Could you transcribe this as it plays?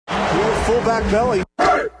fullback belly.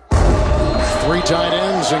 3 tight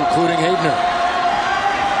ends, including Hayden.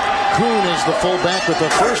 Kuhn is the fullback with the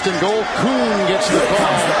first and goal. Kuhn gets the call.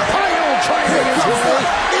 Pile trying his way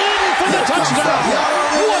in for the touchdown.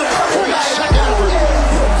 What a great second effort.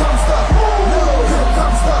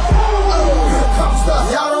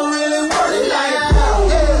 Y'all don't really want it like that.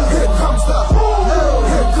 Here comes the.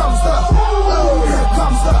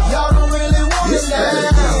 Y'all don't really want it like that.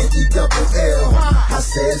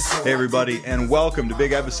 Hey everybody, and welcome to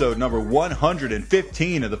big episode number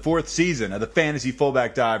 115 of the 4th season of the Fantasy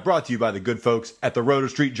Fullback Dive, brought to you by the good folks at the Roto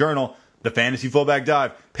Street Journal. The Fantasy Fullback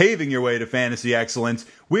Dive, paving your way to fantasy excellence.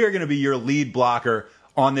 We are going to be your lead blocker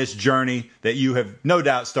on this journey that you have no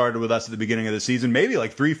doubt started with us at the beginning of the season, maybe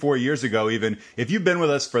like 3-4 years ago even. If you've been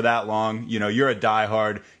with us for that long, you know, you're a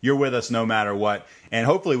diehard. You're with us no matter what. And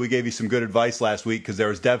hopefully we gave you some good advice last week, because there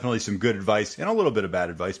was definitely some good advice and a little bit of bad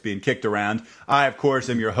advice being kicked around. I, of course,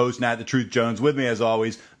 am your host, Nat the Truth Jones. With me, as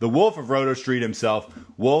always, the Wolf of Roto Street himself.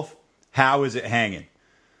 Wolf, how is it hanging?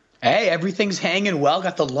 Hey, everything's hanging well.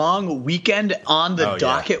 Got the long weekend on the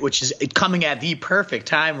docket, which is coming at the perfect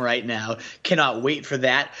time right now. Cannot wait for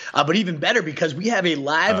that. But even better, because we have a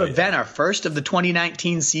live event, our first of the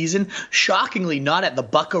 2019 season. Shockingly, not at the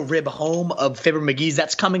Bucka Rib home of Fibber McGee's.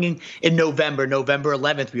 That's coming in November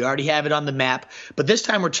 11th. We already have it on the map. But this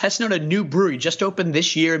time we're testing out a new brewery. Just opened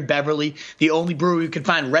this year in Beverly. The only brewery you can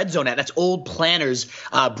find Red Zone at. That's Old Planners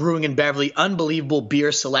Brewing in Beverly. Unbelievable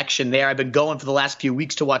beer selection there. I've been going for the last few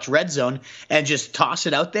weeks to watch Red Zone and just toss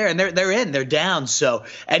it out there, and they're down. So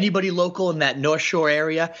anybody local in that North Shore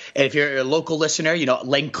area, and if you're a local listener, you know,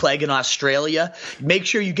 Lane Clegg in Australia, make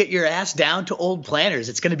sure you get your ass down to Old Planners.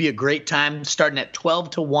 It's going to be a great time, starting at 12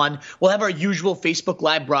 to 1. We'll have our usual Facebook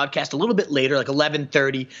Live broadcast a little bit later, like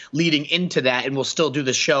 11:30, leading into that, and we'll still do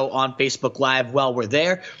the show on Facebook Live while we're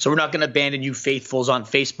there. So we're not going to abandon you faithfuls on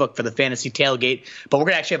Facebook for the fantasy tailgate, but we're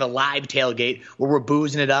going to actually have a live tailgate where we're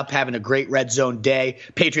boozing it up, having a great Red Zone day.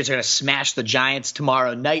 Patriots are going to smash the Giants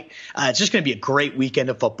tomorrow night. It's just going to be a great weekend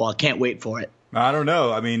of football. Can't wait for it. I don't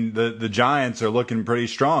know. I mean, the Giants are looking pretty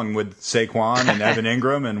strong with Saquon and Evan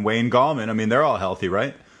Ingram and Wayne Gallman. I mean, they're all healthy,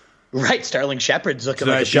 right? Right. Sterling Shepard's looking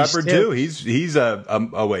like a Shepard beast too. He's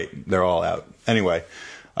wait, they're all out. Anyway,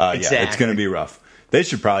 exactly. Yeah, it's going to be rough. They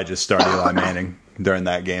should probably just start Eli Manning during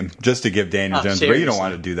that game just to give Danny Jones. Seriously. But you don't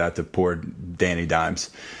want to do that to poor Danny Dimes.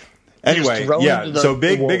 Anyway, so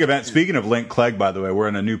big event. Speaking of Link Clegg, by the way, we're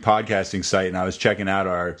on a new podcasting site, and I was checking out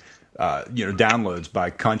our downloads by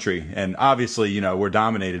country, and obviously, you know, we're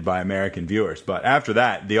dominated by American viewers. But after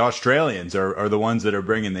that, the Australians are the ones that are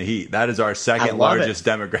bringing the heat. That is our second largest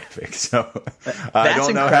demographic. So I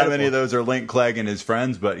don't know how many of those are Link Clegg and his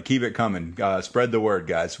friends, but keep it coming. Spread the word,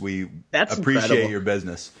 guys. We appreciate your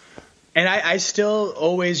business. And I still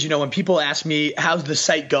always, you know, when people ask me how's the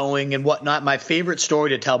site going and whatnot, my favorite story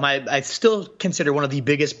to tell, I still consider one of the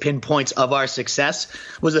biggest pinpoints of our success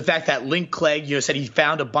was the fact that Link Clegg, you know, said he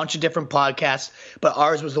found a bunch of different podcasts, but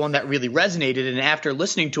ours was the one that really resonated. And after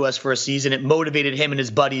listening to us for a season, it motivated him and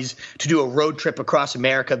his buddies to do a road trip across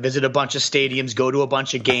America, visit a bunch of stadiums, go to a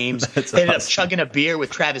bunch of games. They ended up chugging a beer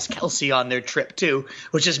with Travis Kelce on their trip too,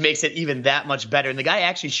 which just makes it even that much better. And the guy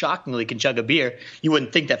actually shockingly can chug a beer. You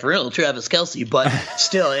wouldn't think that for real, Travis Kelce, but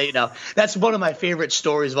still, you know, that's one of my favorite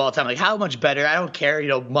stories of all time. Like, how much better? I don't care, you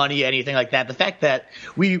know, money, anything like that. The fact that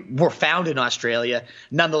we were found in Australia,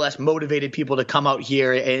 nonetheless motivated people to come out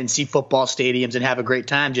here and see football stadiums and have a great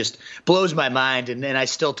time just blows my mind. And I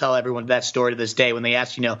still tell everyone that story to this day when they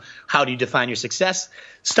ask, you know, how do you define your success?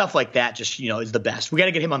 Stuff like that just, you know, is the best. We got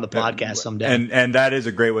to get him on the podcast someday. And that is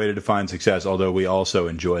a great way to define success, although we also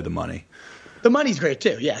enjoy the money. The money's great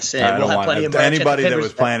too, yes. And we'll have plenty of merch. Anybody that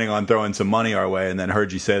was planning on throwing some money our way and then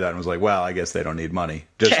heard you say that and was like, well, I guess they don't need money.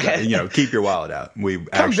 Just, you know, keep your wallet out.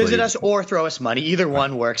 Come visit us or throw us money. Either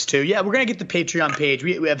one works too. Yeah, we're going to get the Patreon page.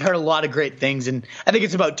 We have heard a lot of great things, and I think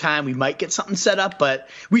it's about time we might get something set up, but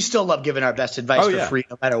we still love giving our best advice for free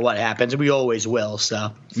no matter what happens, and we always will.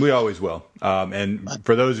 So we always will. And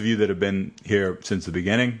for those of you that have been here since the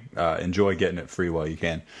beginning, enjoy getting it free while you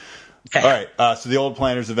can. All right, so the Old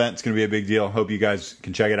Planners event is going to be a big deal. Hope you guys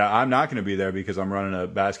can check it out. I'm not going to be there because I'm running a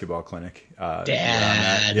basketball clinic.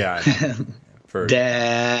 Dad. Yeah.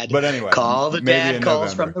 Dad. But anyway. Call the dad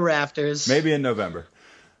calls from the rafters. Maybe in November.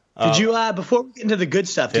 Did you, before we get into the good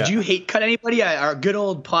stuff, did you hate cut anybody? Our good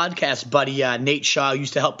old podcast buddy, Nate Shaw,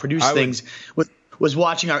 used to help produce things was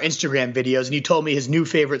watching our Instagram videos, and he told me his new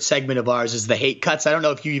favorite segment of ours is the hate cuts. I don't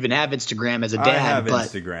know if you even have Instagram as a dad. I have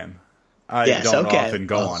Instagram. I don't often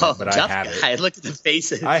go on it, but I have it. I looked at the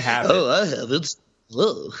faces. I have it.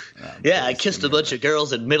 Yeah, I kissed a bunch of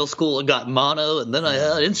girls in middle school and got mono, and then I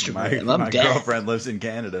had Instagram. My girlfriend lives in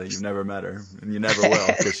Canada. You've never met her, and you never will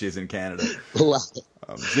because she's in Canada.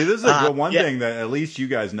 See, this is one thing that at least you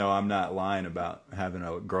guys know I'm not lying about having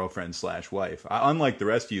a girlfriend/wife. Unlike the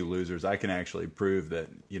rest of you losers, I can actually prove that,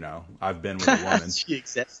 I've been with a woman. She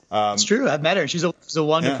exists. It's true. I've met her. She's a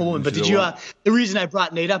wonderful woman. But the reason I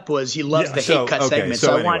brought Nate up was he loves the hate cut segment.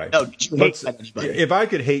 So I want to know, did you hate cut anybody? If I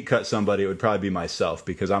could hate cut somebody, it would probably be myself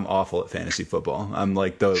because I'm awful at fantasy football. I'm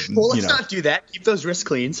like let's not do that. Keep those wrists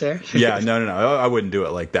clean, sir. Yeah, no. I wouldn't do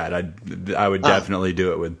it like that. I would definitely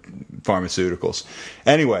do it with pharmaceuticals.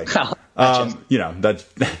 Anyway, that's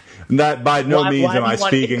that by no means am I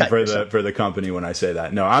speaking for the company when I say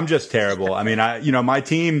that. No, I'm just terrible. I mean, my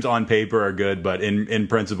teams on paper are good, but in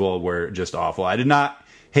principle we're just awful. I did not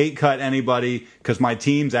hate cut anybody because my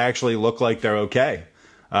teams actually look like they're okay.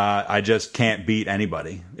 I just can't beat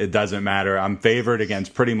anybody. It doesn't matter. I'm favored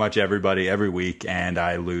against pretty much everybody every week, and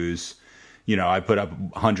I lose. I put up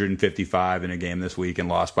 155 in a game this week and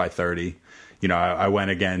lost by 30. I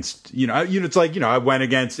went against, it's like, I went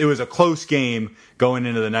against, it was a close game going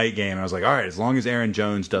into the night game. And I was like, all right, as long as Aaron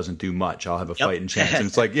Jones doesn't do much, I'll have a fighting chance. And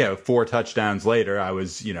it's like, 4 touchdowns later, I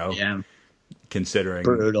was, considering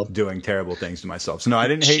doing terrible things to myself. So no, I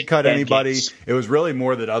didn't hate cut anybody. It was really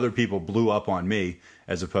more that other people blew up on me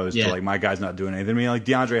as opposed to like my guy's not doing anything. I mean, like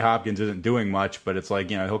DeAndre Hopkins isn't doing much, but it's like,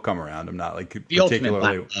 he'll come around. I'm not like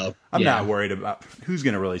particularly, I'm not worried about who's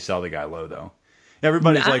going to really sell the guy low though.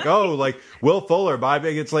 Everybody's like, Will Fuller buy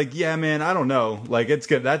big. It's like, yeah, man, I don't know. Like that's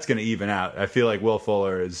going to even out. I feel like Will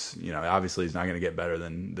Fuller is, obviously he's not going to get better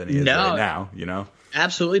than he is right now,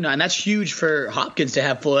 Absolutely not. And that's huge for Hopkins to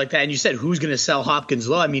have full like that. And you said, who's going to sell Hopkins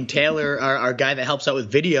low? I mean, Taylor, our guy that helps out with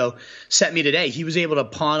video, sent me today. He was able to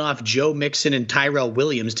pawn off Joe Mixon and Tyrell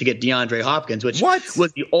Williams to get DeAndre Hopkins, which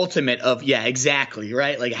was the ultimate of, exactly,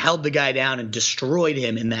 right? Like held the guy down and destroyed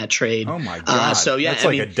him in that trade. Oh, my God. That's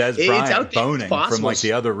like a Des Bryant boning from like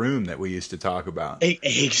the other room that we used to talk about.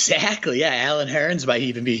 Exactly. Yeah. Alan Hearns might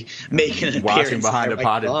even be making an appearance. Watching behind a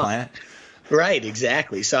potted plant. Right,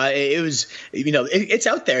 exactly. So it was, it's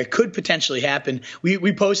out there. It could potentially happen.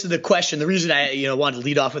 We posted the question. The reason I, wanted to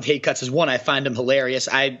lead off with hate cuts is one, I find them hilarious.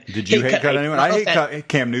 Did you hate cut anyone? I hate cut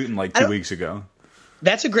Cam Newton like 2 weeks ago.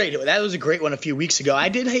 That was a great one a few weeks ago. I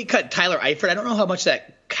did hate cut Tyler Eifert. I don't know how much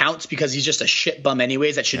that counts because he's just a shit bum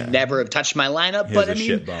anyways. That should never have touched my lineup. But I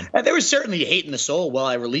mean, there was certainly hate in the soul while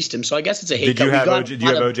I released him. So I guess it's a hate cut. Did you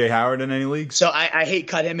have OJ Howard in any leagues? So I hate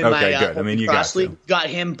cut him in my good. I mean, you cross league. Got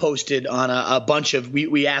him posted on a bunch of.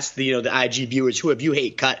 We asked the IG viewers, who have you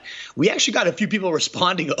hate cut? We actually got a few people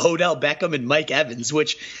responding, Odell Beckham and Mike Evans,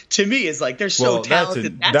 which to me is like they're so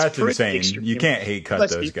talented. That's insane. Extreme. You can't hate cut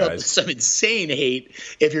those guys. Some insane hate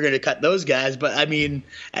if you're going to cut those guys. But I mean,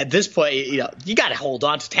 at this point, you got to hold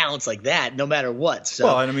on to talents like that no matter what. So,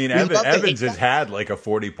 well, and I mean, Evans has had like a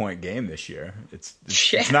 40-point game this year. It's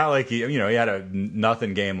not like he had a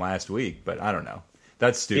nothing game last week, but I don't know.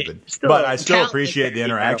 That's stupid. But I still appreciate the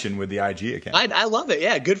interaction with the IG account. I love it.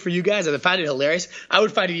 Yeah, good for you guys. I find it hilarious. I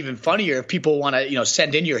would find it even funnier if people want to,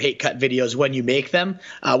 send in your hate cut videos when you make them.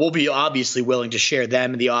 We'll be obviously willing to share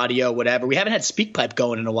them, the audio, whatever. We haven't had SpeakPipe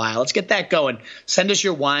going in a while. Let's get that going. Send us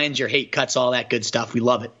your wines, your hate cuts, all that good stuff. We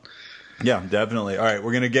love it. Yeah, definitely. All right,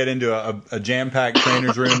 we're going to get into a jam-packed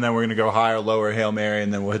trainer's room, then we're going to go higher, lower, Hail Mary,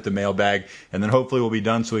 and then we'll hit the mailbag, and then hopefully we'll be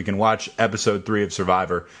done so we can watch episode 3 of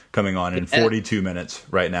Survivor coming on in 42 minutes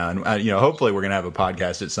right now. And hopefully we're going to have a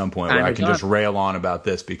podcast at some point where I can just rail on about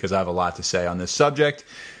this because I have a lot to say on this subject.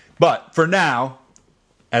 But for now,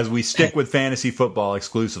 as we stick with fantasy football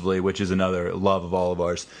exclusively, which is another love of all of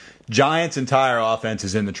ours, Giants' entire offense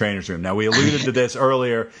is in the trainer's room. Now, we alluded to this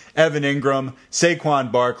earlier. Evan Ingram,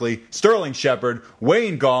 Saquon Barkley, Sterling Shepard,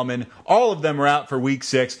 Wayne Gallman, all of them are out for Week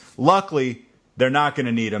 6. Luckily, they're not going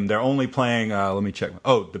to need them. They're only playing, let me check.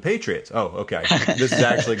 Oh, the Patriots. Oh, okay. This is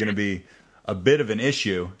actually going to be a bit of an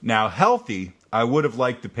issue. Now, healthy, I would have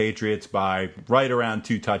liked the Patriots by right around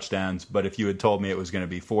 2 touchdowns, but if you had told me it was going to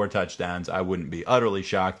be 4 touchdowns, I wouldn't be utterly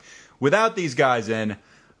shocked. Without these guys in,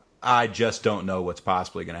 I just don't know what's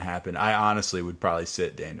possibly going to happen. I honestly would probably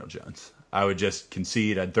sit Daniel Jones. I would just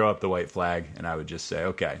concede. I'd throw up the white flag, and I would just say,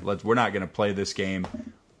 okay, we're not going to play this game.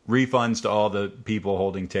 Refunds to all the people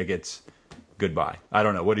holding tickets. Goodbye. I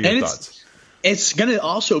don't know. What are your thoughts? It's going to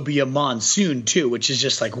also be a monsoon, too, which is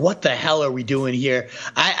just like, what the hell are we doing here?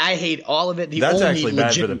 I hate all of it. That's actually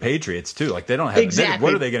bad for the Patriots, too. Like, they don't have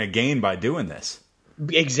what are they going to gain by doing this?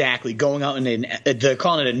 Exactly, going out and they're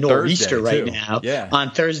calling it a nor'easter right now. Yeah. On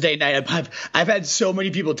Thursday night, I've had so many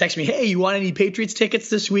people text me, "Hey, you want any Patriots tickets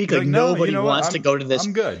this week?" Like nobody wants to go to this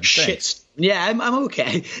shit Yeah, I'm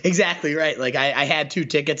okay. Exactly right. Like I had 2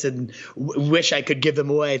 tickets and wish I could give them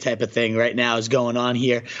away type of thing right now is going on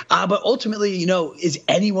here. But ultimately, is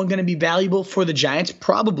anyone going to be valuable for the Giants?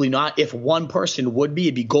 Probably not. If one person would be,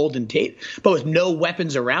 it'd be Golden Tate. But with no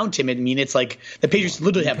weapons around him, I mean, it's like the Patriots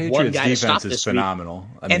literally have one guy to stop this phenomenal.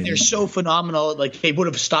 week. And they're so phenomenal. Like they would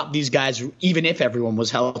have stopped these guys even if everyone was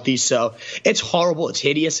healthy. So it's horrible. It's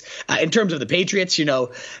hideous. In terms of the Patriots,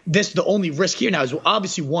 the only risk here now is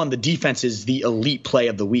obviously the defense is the elite play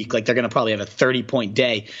of the week. Like they're going to probably have a 30-point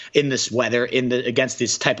day in this weather against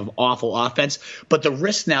this type of awful offense. But the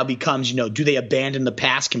risk now becomes, do they abandon the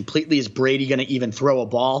pass completely? Is Brady going to even throw a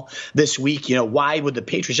ball this week? Why would the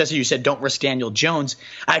Patriots, just as you said, don't risk Daniel Jones?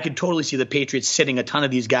 I could totally see the Patriots sitting a ton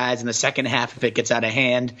of these guys in the second half if it gets out of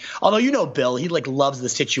hand. Although, Bill, he loves the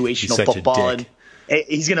situational football. And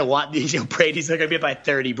he's going to want Brady's going to be up by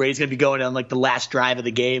 30. Brady's going to be going on the last drive of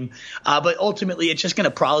the game. But ultimately, it's just going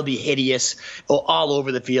to probably be hideous all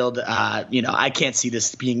over the field. I can't see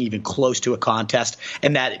this being even close to a contest.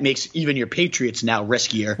 And that makes even your Patriots now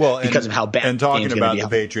riskier because of how bad and talking about the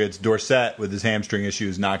Patriots, Dorsett with his hamstring issue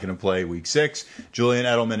is not going to play week 6. Julian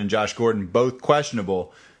Edelman and Josh Gordon, both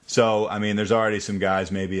questionable. So, I mean, there's already some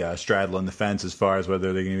guys maybe straddling the fence as far as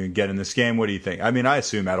whether they're going to get in this game. What do you think? I mean, I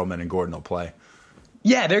assume Edelman and Gordon will play.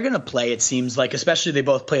 Yeah, they're going to play, it seems like, especially they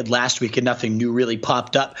both played last week and nothing new really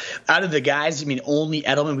popped up. Out of the guys, I mean, only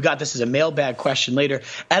Edelman. We got this as a mailbag question later.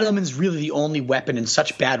 Edelman's really the only weapon in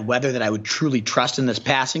such bad weather that I would truly trust in this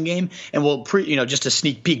passing game. And just a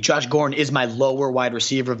sneak peek, Josh Gordon is my lower wide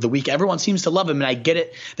receiver of the week. Everyone seems to love him, and I get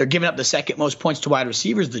it. They're giving up the second most points to wide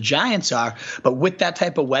receivers. The Giants are. But with that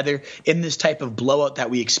type of weather, in this type of blowout that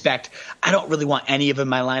we expect, I don't really want any of them in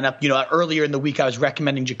my lineup. Earlier in the week, I was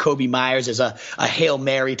recommending Jacoby Myers as a Hail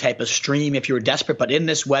Mary type of stream if you were desperate. But in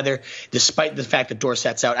this weather, despite the fact that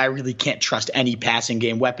Dorsett's out, I really can't trust any passing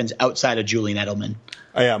game weapons outside of Julian Edelman.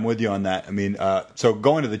 Yeah, I'm with you on that. I mean, so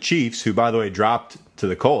going to the Chiefs, who, by the way, dropped to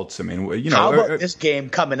the Colts. I mean, how about this game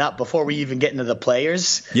coming up before we even get into the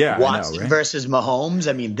players? Yeah, Watson I know, right? versus Mahomes.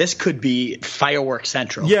 I mean, this could be fireworks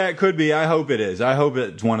central. Yeah, it could be. I hope it is. I hope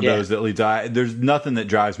it's one of those that leads. There's nothing that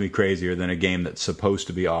drives me crazier than a game that's supposed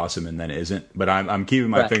to be awesome and then isn't. But I'm keeping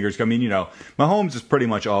my fingers. I mean, Mahomes is pretty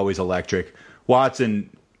much always electric. Watson,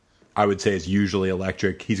 I would say, is usually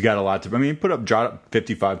electric. He's got a lot to. I mean, dropped up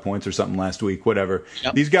 55 points or something last week. Whatever.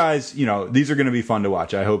 Yep. These guys, these are going to be fun to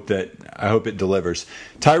watch. I hope it delivers.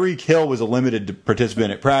 Tyreek Hill was a limited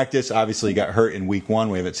participant at practice. Obviously, he got hurt in week 1.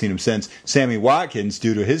 We haven't seen him since. Sammy Watkins,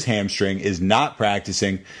 due to his hamstring, is not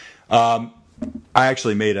practicing. I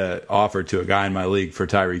actually made an offer to a guy in my league for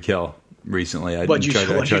Tyreek Hill recently. What'd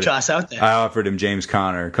you toss out there? I offered him James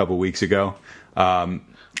Conner a couple weeks ago.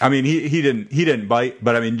 I mean, he didn't bite,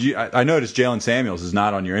 but I mean, I noticed Jalen Samuels is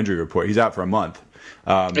not on your injury report. He's out for a month.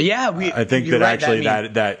 I think that actually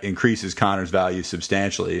that increases Connor's value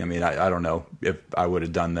substantially. I mean, I don't know if I would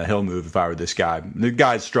have done the Hill move if I were this guy. The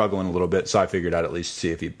guy's struggling a little bit, so I figured I'd at least see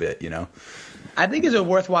if he bit, I think it's a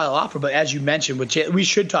worthwhile offer, but as you mentioned, we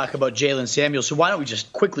should talk about Jalen Samuels. So why don't we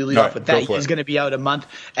just quickly lead off with that? He's going to be out a month,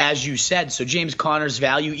 as you said. So James Conner's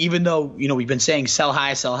value, even though we've been saying sell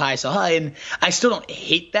high, sell high, sell high, and I still don't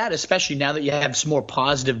hate that, especially now that you have some more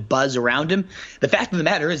positive buzz around him. The fact of the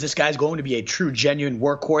matter is this guy's going to be a true, genuine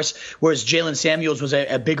workhorse, whereas Jalen Samuels was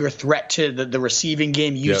a bigger threat to the receiving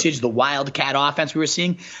game usage, the Wildcat offense we were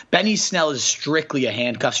seeing. Benny Snell is strictly a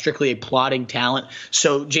handcuff, strictly a plotting talent.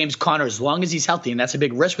 So James Conner, as long as he's healthy, and that's a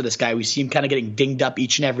big risk for this guy. We see him kind of getting dinged up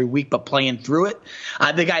each and every week, but playing through it.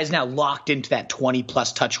 The guy is now locked into that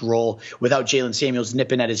 20-plus touch role without Jalen Samuels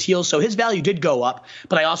nipping at his heels. So his value did go up,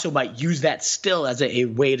 but I also might use that still as a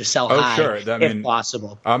way to sell high if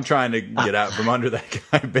possible. I'm trying to get out from under that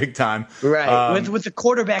guy big time. Right. With the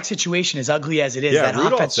quarterback situation as ugly as it is, that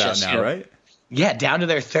Rudolph's offense out now, right? Yeah, down to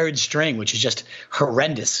their third string, which is just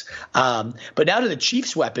horrendous. But now to the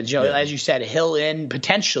Chiefs' weapons, as you said, Hill in,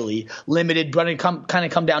 potentially limited, but come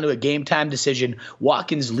down to a game time decision.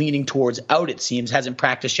 Watkins leaning towards out, it seems, hasn't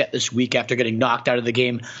practiced yet this week after getting knocked out of the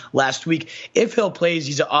game last week. If Hill plays,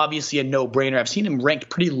 he's obviously a no-brainer. I've seen him ranked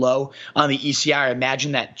pretty low on the ECR. I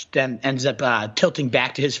imagine that then ends up tilting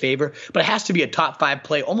back to his favor. But it has to be a top 5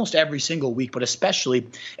 play almost every single week, but especially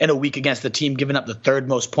in a week against the team giving up the third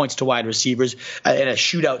most points to wide receivers. In a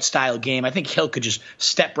shootout-style game, I think Hill could just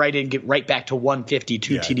step right in, get right back to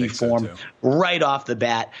 152 TD form right off the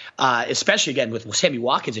bat, especially, again, with Sammy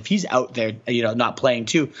Watkins. If he's out there, not playing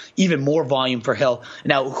too, even more volume for Hill.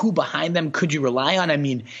 Now, who behind them could you rely on? I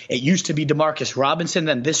mean, it used to be Demarcus Robinson.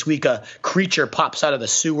 Then this week, a creature pops out of the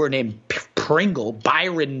sewer named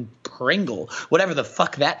Byron Pringle, whatever the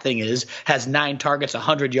fuck that thing is, has 9 targets,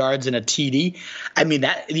 100 yards, and a TD. I mean,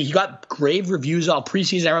 that he got rave reviews all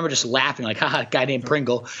preseason. I remember just laughing like, haha, guy named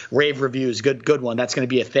Pringle, rave reviews, good one. That's going to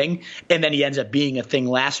be a thing. And then he ends up being a thing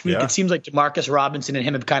last week. Yeah. It seems like Demarcus Robinson and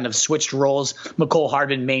him have kind of switched roles. Mecole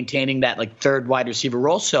Hardman maintaining that like third wide receiver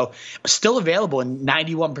role. So still available in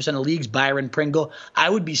 91% of leagues, Byron Pringle. I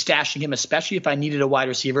would be stashing him, especially if I needed a wide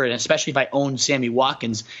receiver and especially if I owned Sammy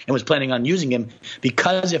Watkins and was planning on using him,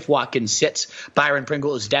 because if Watkins sits, Byron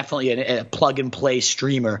Pringle is definitely a plug-and-play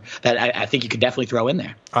streamer that I think you could definitely throw in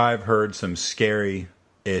there. I've heard some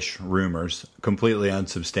scary-ish rumors, completely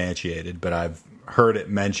unsubstantiated, but I've heard it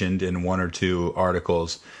mentioned in 1 or 2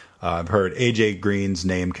 articles. I've heard A.J. Green's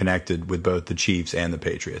name connected with both the Chiefs and the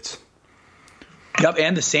Patriots. Yep,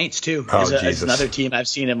 and the Saints, too. Is another team I've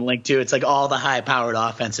seen him linked to. It's like all the high-powered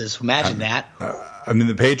offenses. Imagine that. I mean,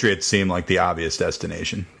 the Patriots seem like the obvious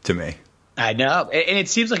destination to me. I know. And it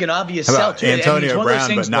seems like an obvious How sell, about too. Antonio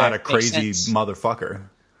Brown, but not a crazy motherfucker.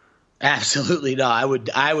 Absolutely no.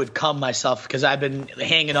 I would come myself because I've been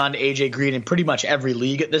hanging on to AJ Green in pretty much every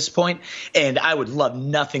league at this point, and I would love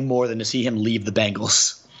nothing more than to see him leave the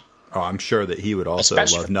Bengals. Oh, I'm sure that he would also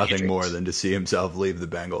love nothing more than to see himself leave the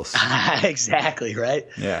Bengals. Exactly, right?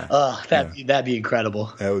 Yeah. Oh, that'd be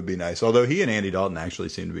incredible. That would be nice. Although he and Andy Dalton actually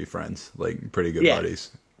seem to be friends, like pretty good buddies.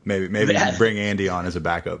 Maybe bring Andy on as a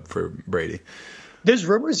backup for Brady. There's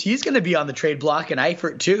rumors he's going to be on the trade block in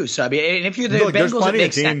Eifert too. So I mean, and if you're the Bengals, there's plenty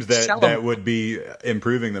of teams that would be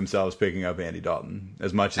improving themselves picking up Andy Dalton.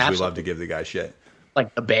 As much as we love to give the guy shit,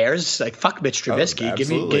 like the Bears, like fuck Mitch Trubisky, give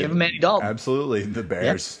him Andy Dalton. Absolutely, the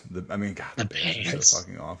Bears. Yep. The Bears are so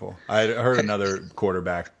fucking awful. I heard another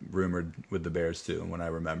quarterback rumored with the Bears too, and when I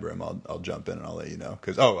remember him, I'll jump in and I'll let you know.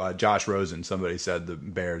 Because Josh Rosen, somebody said the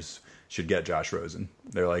Bears should get Josh Rosen.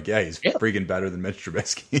 They're like, yeah, he's freaking better than Mitch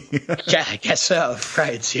Trubisky. Yeah, I guess so.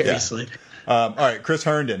 Right, seriously. Yeah. All right, Chris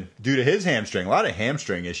Herndon, due to his hamstring, a lot of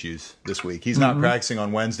hamstring issues this week. He's not practicing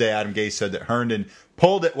on Wednesday. Adam Gase said that Herndon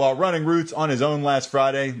pulled it while running routes on his own last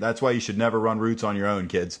Friday. That's why you should never run routes on your own,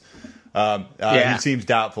 kids. He seems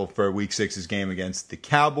doubtful for Week 6's game against the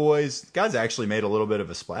Cowboys. The guy's actually made a little bit of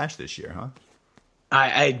a splash this year, huh?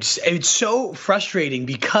 It's so frustrating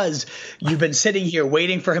because you've been sitting here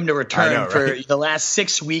waiting for him to return for the last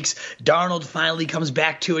 6 weeks. Darnold finally comes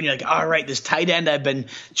back to it, and you're like, all right, this tight end I've been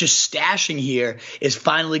just stashing here is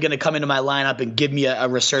finally going to come into my lineup and give me a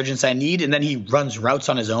resurgence I need. And then he runs routes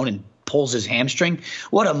on his own and pulls his hamstring.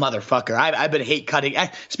 What a motherfucker. I've been hate cutting.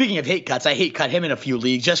 Speaking of hate cuts, I hate cut him in a few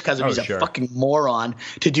leagues just because he's a fucking moron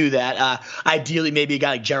to do that. Ideally, maybe a guy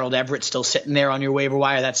like Gerald Everett still sitting there on your waiver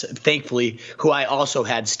wire. That's thankfully who I also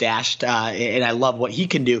had stashed, and I love what he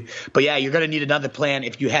can do. But yeah, you're going to need another plan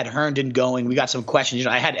if you had Herndon going. We got some questions.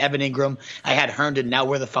 I had Evan Ingram. I had Herndon. Now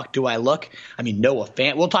where the fuck do I look? I mean, Noah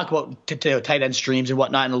Fant. We'll talk about tight end streams and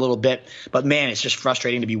whatnot in a little bit. But man, it's just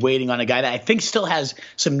frustrating to be waiting on a guy that I think still has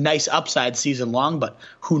some nice upside season long, but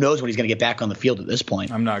who knows when he's going to get back on the field at this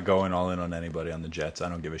point. I'm not going all in on anybody on the Jets. I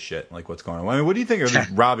don't give a shit like what's going on. I mean, what do you think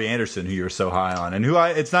of Robbie Anderson, who you're so high on, and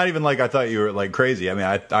it's not even like I thought you were like crazy. I mean,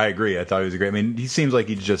 I agree. I thought he was great. I mean, he seems like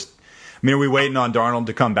are we waiting on Darnold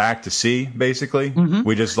to come back to see, basically? Mm-hmm.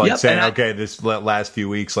 We just saying, okay, this last few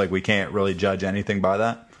weeks, like we can't really judge anything by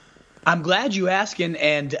that? I'm glad you asking,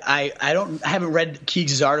 and I haven't read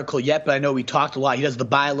Keegs' article yet, but I know we talked a lot. He does the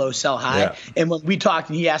buy low, sell high. Yeah. And when we talked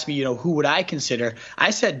and he asked me, who would I consider? I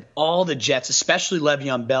said all the Jets, especially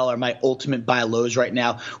Le'Veon Bell, are my ultimate buy lows right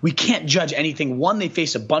now. We can't judge anything. One, they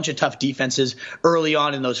face a bunch of tough defenses early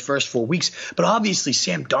on in those first 4 weeks, but obviously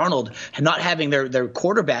Sam Darnold not having their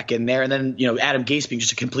quarterback in there, and then Adam Gase being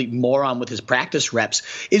just a complete moron with his practice reps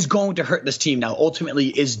is going to hurt this team. Now, ultimately,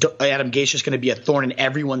 is Adam Gase just going to be a thorn in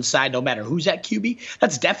everyone's side? No matter who's at QB,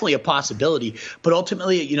 that's definitely a possibility. But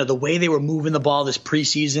ultimately, the way they were moving the ball this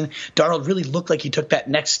preseason, Darnold really looked like he took that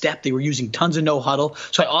next step. They were using tons of no huddle.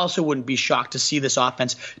 So I also wouldn't be shocked to see this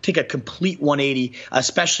offense take a complete 180,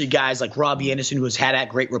 especially guys like Robbie Anderson, who has had that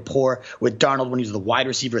great rapport with Darnold when he was the wide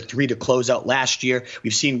receiver 3 to close out last year.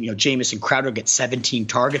 We've seen, Jamison Crowder get 17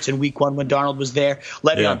 targets in week 1 when Darnold was there.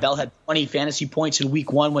 Le'Veon Bell had 20 fantasy points in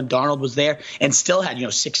week 1 when Darnold was there, and still had,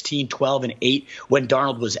 16, 12, and 8 when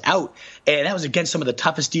Darnold was out. And that was against some of the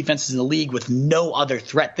toughest defenses in the league with no other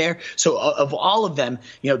threat there. So of all of them,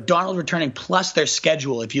 Darnold returning plus their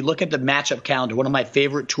schedule. If you look at the matchup calendar, one of my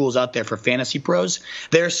favorite tools out there for fantasy pros,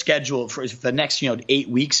 their schedule for the next 8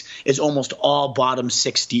 weeks is almost all bottom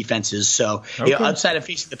 6 defenses. So outside of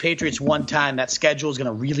facing the Patriots one time, that schedule is going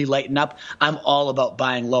to really lighten up. I'm all about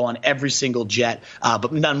buying low on every single Jet,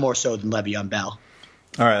 but none more so than Le'Veon Bell.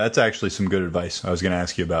 All right, that's actually some good advice. I was going to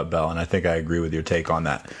ask you about Bell, and I think I agree with your take on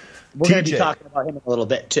that. We're going to be talking about him in a little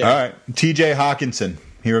bit, too. All right. TJ Hawkinson.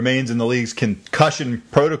 He remains in the league's concussion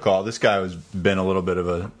protocol. This guy has been a little bit of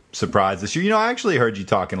a surprise this year. You know, I actually heard you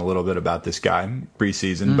talking a little bit about this guy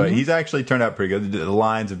preseason, but he's actually turned out pretty good. The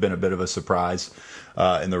Lions have been a bit of a surprise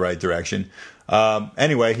in the right direction.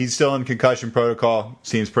 Anyway, he's still in concussion protocol.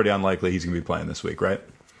 Seems pretty unlikely he's going to be playing this week, right?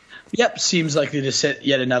 Yep, seems likely to sit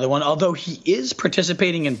yet another one. Although he is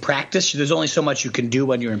participating in practice, there's only so much you can do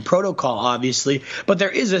when you're in protocol, obviously. But there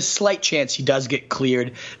is a slight chance he does get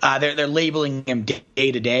cleared. They're labeling him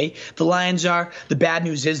day to day. The Lions are. The bad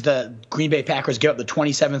news is the Green Bay Packers give up the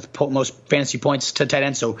 27th most fantasy points to tight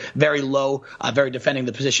end, so very low, very defending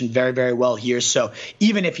the position very, very well here. So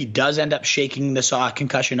even if he does end up shaking this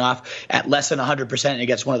concussion off at less than 100%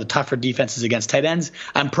 against one of the tougher defenses against tight ends,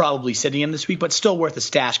 I'm probably sitting him this week, but still worth a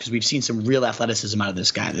stash because we've seen some real athleticism out of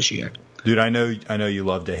this guy this year. Dude, I know you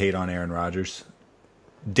love to hate on Aaron Rodgers.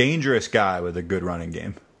 Dangerous guy with a good running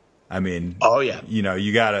game. I mean, oh yeah, you know,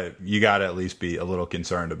 you gotta at least be a little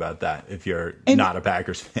concerned about that if you're not a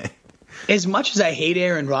Packers fan. As much as I hate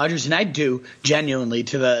Aaron Rodgers, and I do genuinely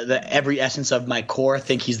to the every essence of my core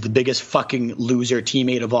think he's the biggest fucking loser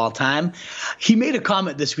teammate of all time, he made a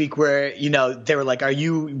comment this week where, you know, they were like, are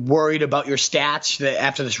you worried about your stats that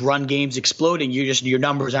after this run game's exploding, your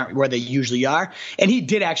numbers aren't where they usually are? And he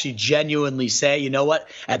did actually genuinely say, you know what,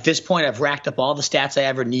 at this point I've racked up all the stats I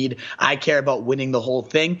ever need. I care about winning the whole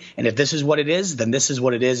thing. And if this is what it is, then this is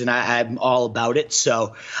what it is. And I'm all about it.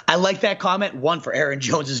 So I like that comment. One, for Aaron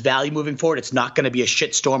Jones's value moving forward. It's not going to be a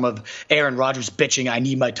shitstorm of Aaron Rodgers bitching, I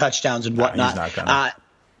need my touchdowns and whatnot. He's not gonna.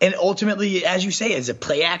 And ultimately, as you say, as a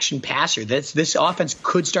play-action passer, this offense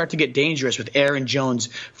could start to get dangerous with Aaron Jones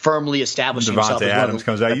firmly establishing himself. Davante Adams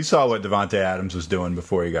comes out. You saw what Davante Adams was doing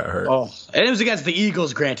before he got hurt. Oh, and it was against the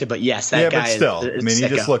Eagles, granted, but yes, that guy. Yeah, but still, is I mean,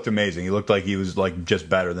 he just looked amazing. He looked like he was like just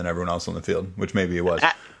better than everyone else on the field, which maybe he was.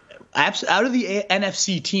 Out of the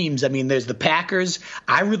NFC teams, I mean, there's the Packers.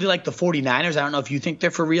 I really like the 49ers. I don't know if you think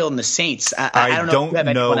they're for real, and the Saints. I don't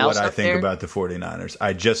know what I think about the 49ers.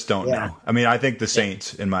 I just don't know. I mean, I think the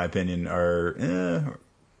Saints, in my opinion, are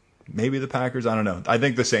maybe the Packers. I don't know. I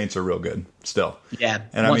think the Saints are real good still. Yeah,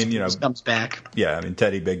 and I mean, you know, comes back. Yeah, I mean,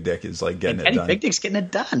 Teddy Big Dick is like getting it done. Teddy Big Dick's getting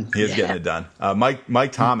it done. He is getting it done.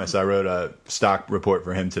 Mike Thomas. I wrote a stock report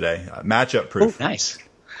for him today. Matchup proof. Oh, nice.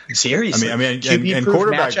 Seriously, I mean, and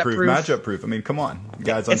quarterback proof, matchup proof. I mean, come on,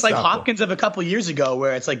 guys. It's like Hopkins of a couple years ago,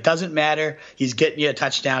 where it's like doesn't matter. He's getting you a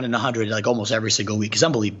touchdown in 100 like almost every single week. It's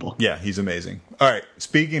unbelievable. Yeah, he's amazing. All right,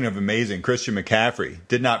 speaking of amazing, Christian McCaffrey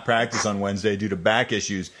did not practice on Wednesday due to back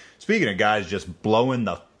issues. Speaking of guys just blowing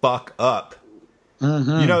the fuck up, you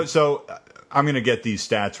know. So I'm gonna get these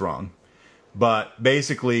stats wrong. But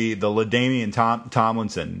basically, the LaDainian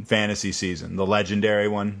Tomlinson fantasy season, the legendary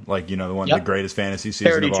one, like, you know, the one, the greatest fantasy season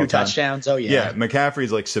of all time. 32 touchdowns. Oh, yeah. Yeah,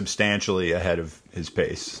 McCaffrey's like substantially ahead of his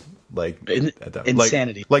pace. Like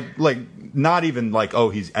insanity. Like not even like, oh,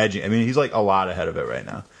 he's edging. I mean, he's like a lot ahead of it right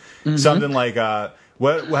now. Something like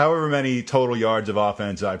however many total yards of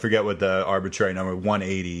offense, I forget what the arbitrary number,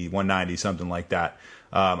 180, 190, something like that.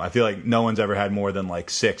 I feel like no one's ever had more than like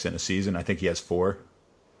 6 in a season. I think he has 4.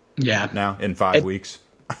 Yeah. Now in 5 weeks.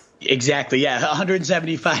 Exactly. Yeah.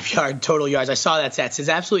 175 total yards. I saw that stat. It's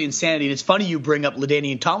absolutely insanity. And it's funny you bring up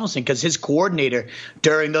LaDainian Tomlinson because his coordinator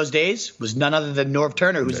during those days was none other than Norv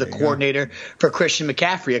Turner, who's the coordinator for Christian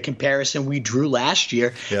McCaffrey, a comparison we drew last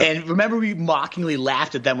year. Yep. And remember, we mockingly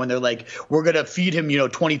laughed at them when they're like, we're going to feed him,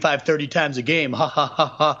 25, 30 times a game. Ha, ha, ha,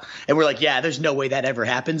 ha. And we're like, yeah, there's no way that ever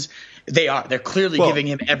happens. They are. They're clearly giving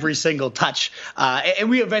him every single touch. And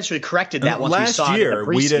we eventually corrected that once we saw it. Last year,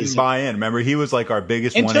 we didn't buy in. Remember, he was like our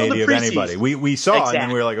biggest 180 of anybody. We saw it, and then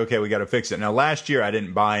we were like, okay, we got to fix it. Now, last year, I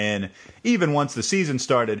didn't buy in. Even once the season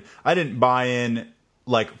started, I didn't buy in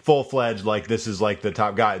like full-fledged, like this is like the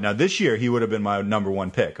top guy. Now, this year, he would have been my number 1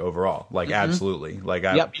 pick overall. Like, absolutely. Like,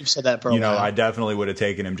 you've said that for a while. I definitely would have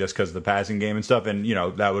taken him just because of the passing game and stuff. And,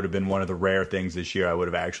 that would have been one of the rare things this year I would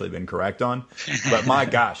have actually been correct on. But my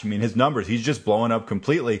gosh, I mean, his numbers, he's just blowing up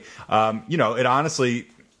completely. It honestly,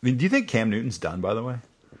 do you think Cam Newton's done, by the way?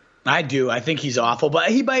 I do. I think he's awful. But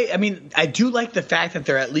I do like the fact that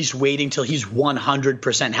they're at least waiting till he's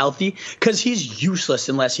 100% healthy because he's useless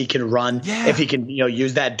unless he can run. Yeah. If he can,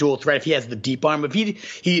 use that dual threat, if he has the deep arm. If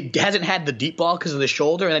he hasn't had the deep ball because of the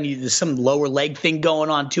shoulder and then there's some lower leg thing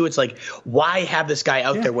going on too. It's like, why have this guy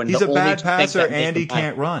out there when he's the a bad passer and he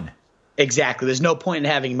can't run? Exactly. There's no point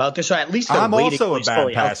in having him out there. So at least I'm also a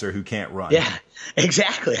bad passer who can't run. Yeah,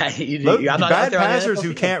 exactly. Bad passers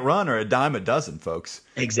who can't run are a dime a dozen, folks.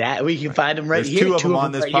 Exactly. We can find them right There's here. Two of them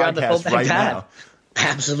on this podcast right now.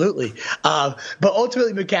 Absolutely. But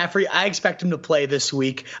ultimately, McCaffrey, I expect him to play this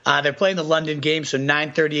week. They're playing the London game, so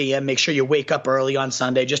 9:30 a.m. Make sure you wake up early on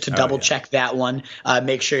Sunday just to double check that one.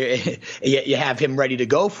 Make sure you have him ready to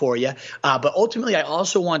go for you. But ultimately, I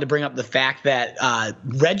also wanted to bring up the fact that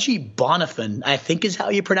Reggie Bonnafon, I think is how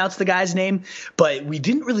you pronounce the guy's name, but we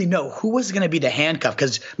didn't really know who was going to be the handcuff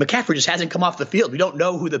because McCaffrey just hasn't come off the field. We don't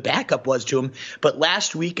know who the backup was to him. But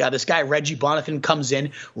last week, this guy, Reggie Bonnafon, comes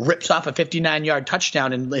in, rips off a 59-yard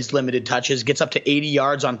touchdown in his limited touches, gets up to 80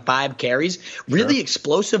 yards on 5 carries. Really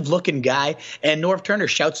explosive looking guy. And Norv Turner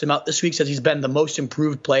shouts him out this week, says he's been the most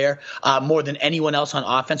improved player more than anyone else on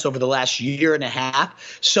offense over the last year and a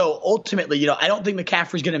half. So ultimately, I don't think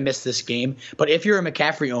McCaffrey's going to miss this game. But if you're a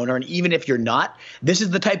McCaffrey owner, and even if you're not, this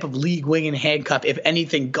is the type of league winning handcuff. If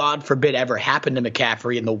anything, God forbid, ever happened to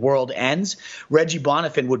McCaffrey and the world ends, Reggie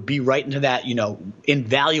Bonnafon would be right into that,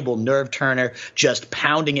 invaluable Norv Turner just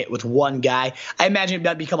pounding it with one guy. I imagine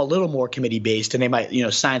that'd become a little more committee based and they might,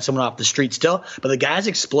 sign someone off the street still. But the guy's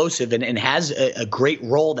explosive and has a great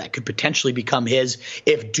role that could potentially become his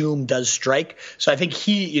if doom does strike. So I think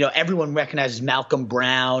everyone recognizes Malcolm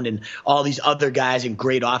Brown and all these other guys and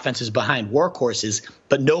great offenses behind workhorses,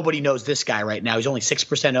 but nobody knows this guy right now. He's only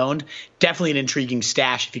 6% owned. Definitely an intriguing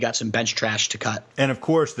stash if you got some bench trash to cut. And of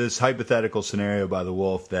course, this hypothetical scenario by the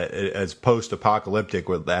Wolf that as post-apocalyptic,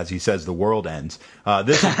 as he says, the world ends.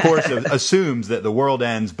 This, of course, assumes that the world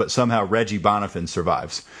ends, but somehow Reggie Bonnafon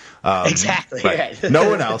survives. Exactly. Right. No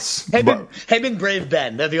one else. him and Brave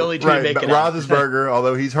Ben. They're the only two to make it. Roethlisberger,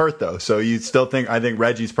 although he's hurt though, so you still think? I think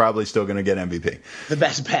Reggie's probably still going to get MVP. The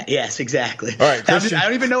best bet. Yes, exactly. All right, I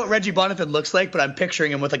don't even know what Reggie Bonnafon looks like, but I'm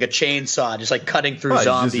picturing him with like a chainsaw, just like cutting through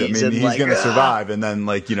zombies. He's going to survive, and then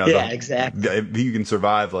exactly. If he can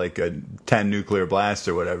survive like a 10 nuclear blasts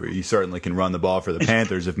or whatever, he certainly can run the ball for the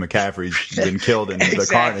Panthers if McCaffrey's been killed in the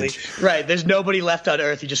carnage. Right. There's nobody left on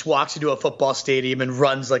earth. He just walks into a football stadium and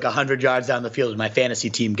runs like 100 yards down the field, and my fantasy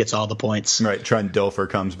team gets all the points. Right. Trent Dilfer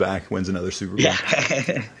comes back, wins another Super Bowl. Yeah.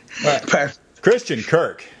 Perfect. Christian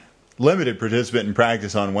Kirk, limited participant in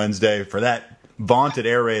practice on Wednesday for that vaunted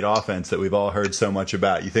air raid offense that we've all heard so much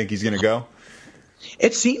about. You think he's going to go?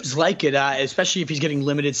 It seems like it, especially if he's getting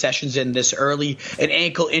limited sessions in this early. An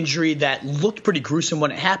ankle injury that looked pretty gruesome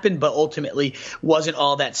when it happened, but ultimately wasn't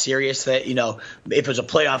all that serious. That if it was a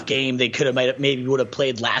playoff game, they maybe would have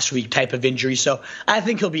played last week type of injury. So I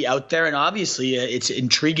think he'll be out there, and obviously it's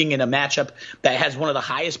intriguing in a matchup that has one of the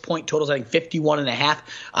highest point totals. I think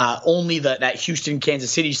 51.5. Only that Houston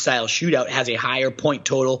Kansas City style shootout has a higher point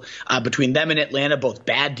total between them and Atlanta. Both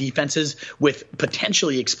bad defenses with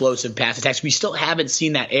potentially explosive pass attacks. We still haven't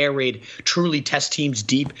seen that air raid truly test teams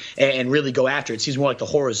deep and really go after it. It seems more like the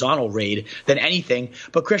horizontal raid than anything.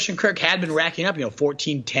 But Christian Kirk had been racking up,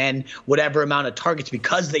 14, 10, whatever amount of targets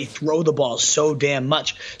because they throw the ball so damn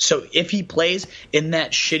much. So if he plays in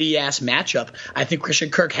that shitty-ass matchup, I think Christian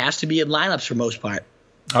Kirk has to be in lineups for most part.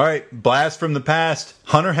 All right, blast from the past.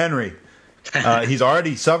 Hunter Henry. He's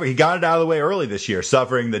already suffered. He got it out of the way early this year,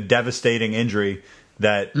 suffering the devastating injury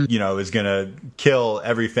that is going to kill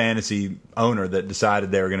every fantasy owner that decided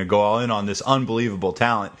they were going to go all in on this unbelievable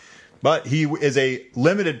talent. But he is a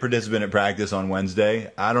limited participant at practice on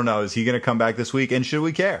Wednesday. I don't know. Is he going to come back this week? And should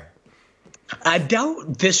we care? I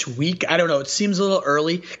doubt this week. I don't know. It seems a little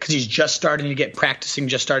early because he's just starting to get practicing,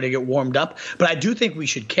 just starting to get warmed up. But I do think we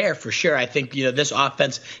should care for sure. I think, this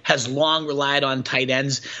offense has long relied on tight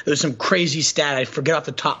ends. There's some crazy stat. I forget off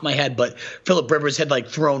the top of my head, but Phillip Rivers had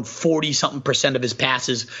thrown 40-something% of his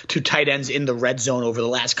passes to tight ends in the red zone over the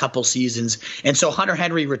last couple seasons. And so Hunter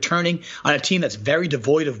Henry returning on a team that's very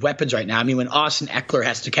devoid of weapons right now. I mean, when Austin Eckler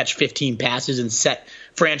has to catch 15 passes and set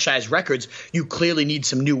franchise records, you clearly need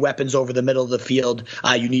some new weapons over the middle of the field.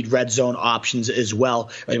 You need red zone options as well.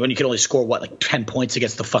 When you can only score 10 points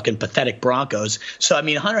against the fucking pathetic Broncos. So I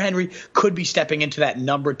mean, Hunter Henry could be stepping into that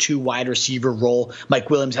number 2 wide receiver role. Mike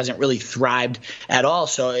Williams hasn't really thrived at all.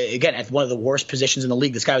 So again, at one of the worst positions in the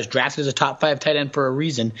league, this guy was drafted as a top 5 tight end for a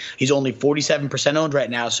reason. He's only 47% owned right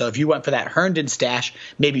now. So if you went for that Herndon stash,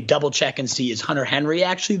 maybe double check and see, is Hunter Henry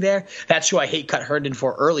actually there? That's who I hate cut Herndon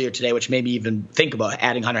for earlier today, which made me even think about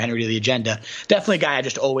adding Hunter Henry to the agenda. Definitely a guy I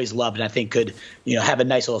just always loved and I think could, have a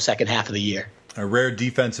nice little second half of the year. A rare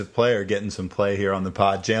defensive player getting some play here on the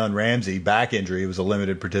pod. Jalen Ramsey, back injury. He was a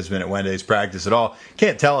limited participant at Wednesday's practice at all.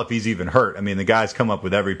 Can't tell if he's even hurt. I mean, the guy's come up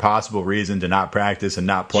with every possible reason to not practice and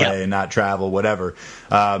not play and not travel, whatever.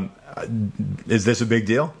 Is this a big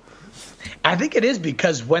deal? I think it is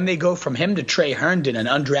because when they go from him to Trey Herndon, an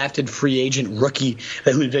undrafted free agent rookie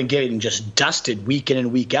who's been getting just dusted week in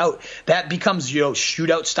and week out, that becomes,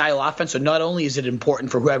 shootout style offense. So not only is it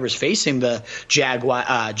important for whoever's facing the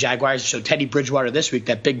Jaguars, so Teddy Bridgewater this week,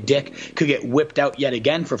 that big dick could get whipped out yet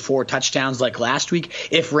again for 4 touchdowns like last week.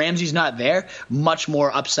 If Ramsey's not there, much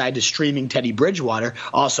more upside to streaming Teddy Bridgewater.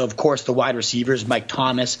 Also, of course, the wide receivers, Mike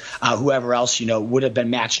Thomas, whoever else, would have been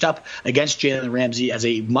matched up against Jalen Ramsey as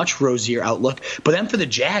a much rosier outlook. But then for the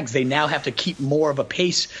Jags, they now have to keep more of a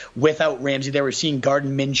pace without Ramsey. They were seeing Gardner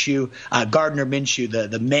Minshew,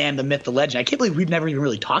 the man, the myth, the legend. I can't believe we've never even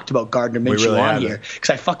really talked about Gardner Minshew on here because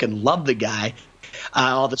I fucking love the guy.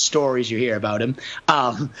 All the stories you hear about him.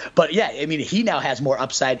 But yeah, I mean, he now has more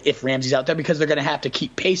upside if Ramsey's out there because they're going to have to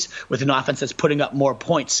keep pace with an offense that's putting up more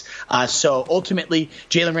points. So ultimately,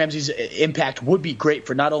 Jalen Ramsey's impact would be great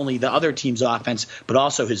for not only the other team's offense, but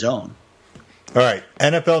also his own. All right,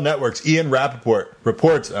 NFL Network's Ian Rappaport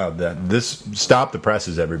reports that this stopped the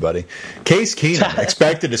presses, everybody. Case Keenum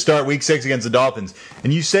expected to start Week 6 against the Dolphins.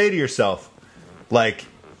 And you say to yourself, like,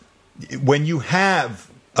 when you have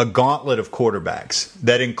a gauntlet of quarterbacks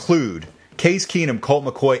that include Case Keenum, Colt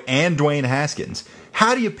McCoy, and Dwayne Haskins,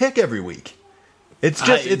 how do you pick every week? It's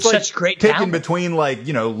just it's like great picking talent between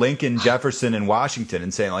Lincoln, Jefferson, and Washington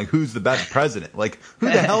and saying like who's the best president. Like who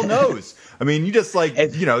the hell knows? I mean, you just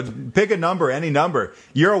pick a number, any number.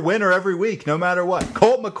 You're a winner every week, no matter what.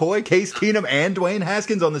 Colt McCoy, Case Keenum, and Dwayne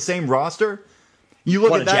Haskins on the same roster. You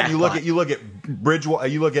look at that. You look at Bridgewater.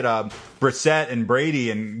 You look at Brissett and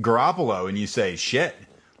Brady and Garoppolo, and you say shit.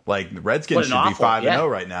 Like the Redskins should be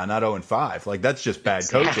 5-0 right now, not 0-5. Like that's just bad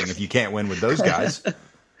coaching if you can't win with those guys.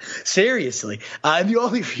 Seriously,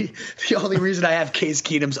 the only reason I have Case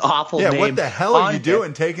Keenum's awful name. Yeah, what the hell are you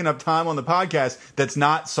doing taking up time on the podcast that's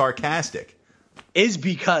not sarcastic? Is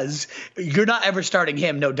because you're not ever starting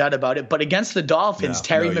him, no doubt about it. But against the Dolphins,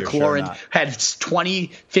 Terry McLaurin had 20,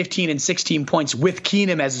 15, and 16 points with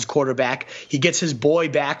Keenum as his quarterback. He gets his boy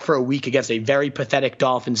back for a week against a very pathetic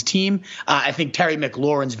Dolphins team. I think Terry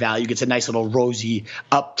McLaurin's value gets a nice little rosy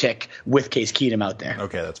uptick with Case Keenum out there.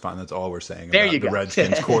 Okay, that's fine. That's all we're saying there about you the go.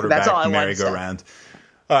 Redskins quarterback merry-go-round.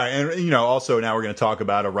 All right, and also now we're going to talk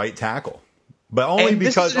about a right tackle. But only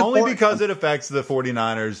because it affects the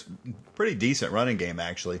 49ers' pretty decent running game,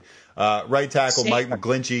 actually. Right tackle Mike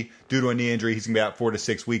McGlinchey, due to a knee injury, he's going to be out 4 to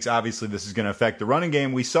 6 weeks. Obviously, this is going to affect the running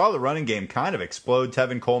game. We saw the running game kind of explode.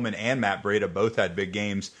 Tevin Coleman and Matt Breida both had big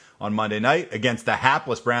games on Monday night against the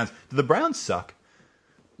hapless Browns. Do the Browns suck?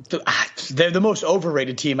 They're the most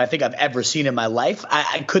overrated team I think I've ever seen in my life.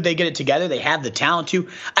 Could they get it together? They have the talent to.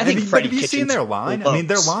 I think Freddie Kitchens. Have you seen their line? I mean,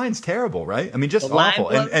 their line's terrible, right? I mean, just awful.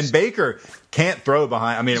 And Baker can't throw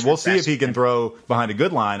behind. I mean, we'll see if he can throw behind a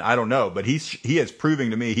good line. I don't know, but he is proving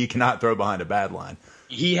to me he cannot throw behind a bad line.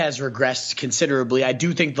 He has regressed considerably. I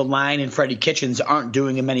do think the line and Freddie Kitchens aren't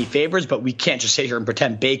doing him any favors, but we can't just sit here and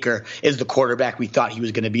pretend Baker is the quarterback we thought he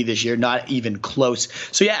was going to be this year. Not even close.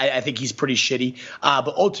 So, yeah, I think he's pretty shitty.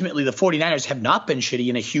 But ultimately, the 49ers have not been shitty,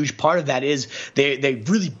 and a huge part of that is they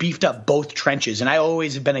really beefed up both trenches. And I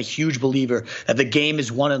always have been a huge believer that the game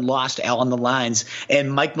is won and lost on the lines.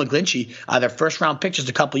 And Mike McGlinchey, their first-round pick just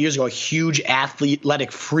a couple years ago, a huge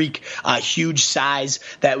athletic freak, huge size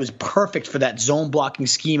that was perfect for that zone blocking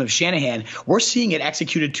scheme of Shanahan. We're seeing it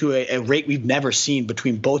executed to a rate we've never seen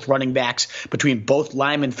between both running backs, between both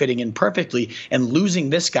linemen fitting in perfectly, and losing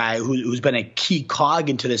this guy who's been a key cog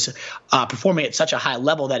into this, performing at such a high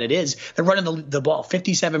level that it is. They're running the ball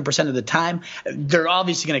 57% of the time. They're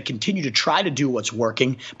obviously going to continue to try to do what's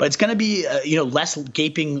working, but it's going to be less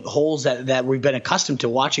gaping holes that we've been accustomed to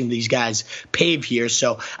watching these guys pave here.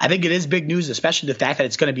 So I think it is big news, especially the fact that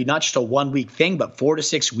it's going to be not just a 1 week thing, but 4 to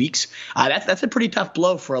 6 weeks. That's a pretty tough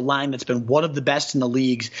blow for a line that's been one of the best in the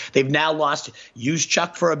leagues. They've now lost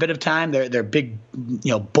Juszczyk for a bit of time. Their big,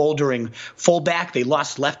 bouldering fullback. They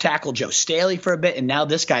lost left tackle Joe Staley for a bit, and now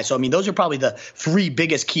this guy. So I mean, those are probably the 3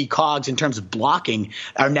 biggest key cogs in terms of blocking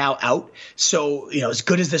are now out. So as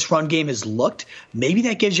good as this run game has looked, maybe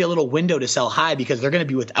that gives you a little window to sell high because they're going to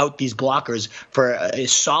be without these blockers for a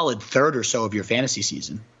solid third or so of your fantasy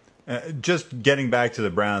season. Just getting back to the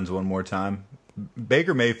Browns one more time.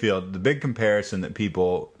 Baker Mayfield, the big comparison that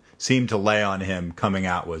people seem to lay on him coming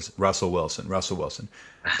out was Russell Wilson.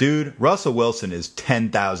 Dude, Russell Wilson is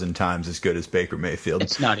 10,000 times as good as Baker Mayfield.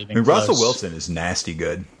 It's not even close. Russell Wilson is nasty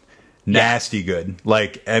good. Good.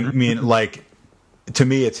 Like, I mean, like, to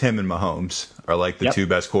me, it's him and Mahomes are like the 2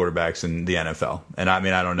 best quarterbacks in the NFL. And I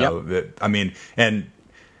mean, I don't know.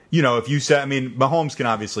 If you said, Mahomes can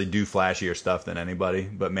obviously do flashier stuff than anybody.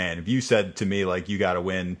 But man, if you said to me, like, you got to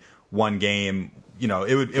win one game,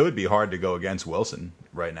 it would be hard to go against Wilson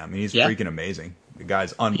right now. I mean, he's freaking amazing. The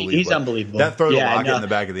guy's unbelievable. He's unbelievable. That throw to Lockett in the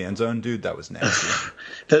back of the end zone, dude, that was nasty.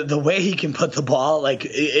 The way he can put the ball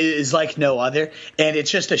is like no other, and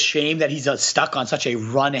it's just a shame that he's stuck on such a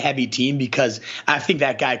run-heavy team because I think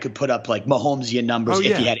that guy could put up like Mahomesian numbers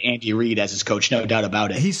if he had Andy Reid as his coach, no doubt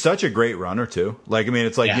about it. He's such a great runner too. Like, I mean,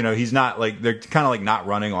 it's like he's not like they're kind of like not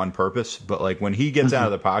running on purpose, but like when he gets out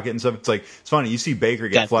of the pocket and stuff, it's funny. You see Baker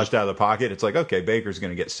get flushed out of the pocket, it's like okay, Baker's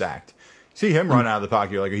going to get sacked. See him run out of the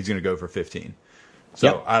pocket, you're like he's going to go for 15.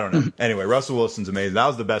 So, I don't know. Anyway, Russell Wilson's amazing. That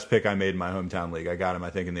was the best pick I made in my hometown league. I got him, I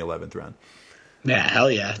think, in the 11th round. Yeah, hell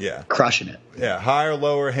yeah. Yeah. Crushing it. Yeah, higher,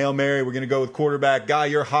 lower, Hail Mary. We're going to go with quarterback. Guy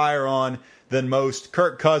you're higher on than most.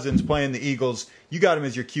 Kirk Cousins playing the Eagles. You got him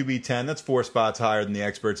as your QB 10. That's 4 spots higher than the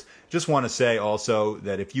experts. Just want to say also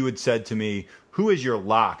that if you had said to me, who is your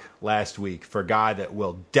lock last week for a guy that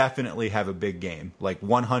will definitely have a big game, like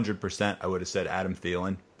 100%, I would have said Adam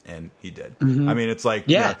Thielen. And he did. Mm-hmm. I mean, it's like,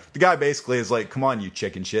 the guy basically is like, come on, you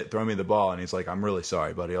chicken shit, throw me the ball. And he's like, I'm really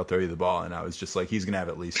sorry, buddy, I'll throw you the ball. And I was just like, he's going to have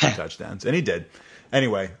at least 2 touchdowns. And he did.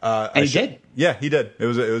 Anyway. And he did? Yeah, he did. It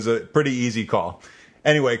was a pretty easy call.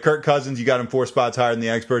 Anyway, Kirk Cousins, you got him 4 spots higher than the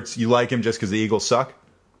experts. You like him just because the Eagles suck?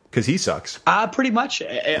 Because he sucks. Pretty much.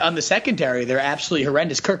 On the secondary, they're absolutely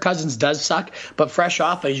horrendous. Kirk Cousins does suck, but fresh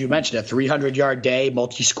off, as you mentioned, a 300-yard day,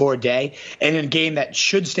 multi-score day, and in a game that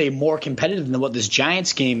should stay more competitive than what this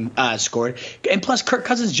Giants game scored. And plus, Kirk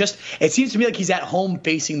Cousins it seems to me like he's at home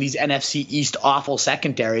facing these NFC East awful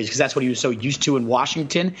secondaries because that's what he was so used to in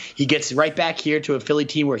Washington. He gets right back here to a Philly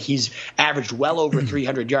team where he's averaged well over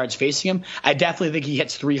 300 yards facing him. I definitely think he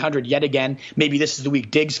hits 300 yet again. Maybe this is the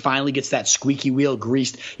week Diggs finally gets that squeaky wheel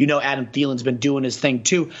greased. You know, Adam Thielen's been doing his thing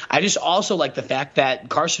too. I just also like the fact that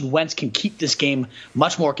Carson Wentz can keep this game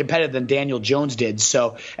much more competitive than Daniel Jones did.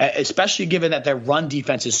 So especially given that their run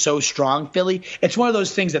defense is so strong, Philly, it's one of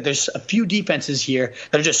those things that there's a few defenses here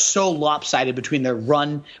that are just so lopsided between their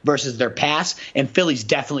run versus their pass, and Philly's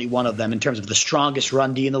definitely one of them in terms of the strongest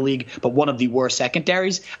run D in the league, but one of the worst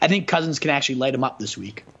secondaries. I think Cousins can actually light him up this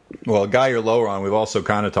week. Well, a guy you're lower on, we've also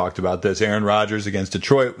kind of talked about this, Aaron Rodgers against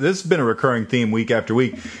Detroit. This has been a recurring theme week after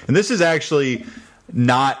week. And this is actually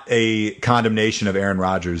not a condemnation of Aaron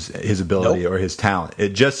Rodgers, his ability or his talent. It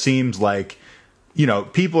just seems like,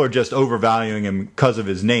 people are just overvaluing him because of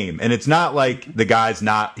his name. And it's not like the guy's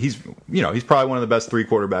he's probably one of the best 3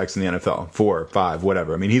 quarterbacks in the NFL, 4, 5,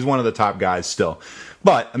 whatever. I mean, he's one of the top guys still.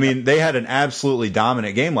 But I mean, they had an absolutely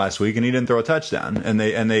dominant game last week, and he didn't throw a touchdown. And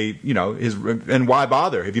and why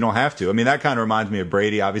bother if you don't have to? I mean, that kind of reminds me of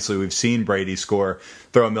Brady. Obviously, we've seen Brady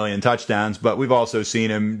throw 1 million touchdowns, but we've also seen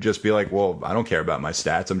him just be like, well, I don't care about my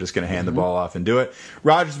stats. I'm just going to hand the ball off and do it.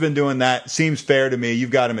 Rodgers has been doing that. Seems fair to me. You've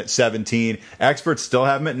got him at 17. Experts still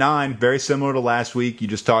have him at 9. Very similar to last week. You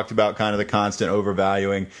just talked about kind of the constant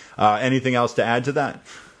overvaluing. Anything else to add to that?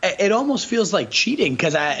 It almost feels like cheating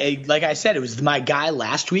because, like I said, it was my guy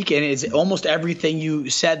last week, and it's almost everything you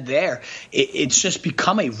said there. It's just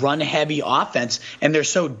become a run-heavy offense, and they're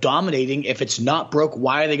so dominating. If it's not broke,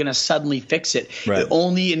 why are they going to suddenly fix it? Right.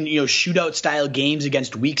 Only in shootout-style games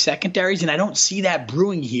against weak secondaries, and I don't see that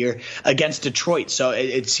brewing here against Detroit. So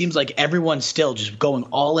it seems like everyone's still just going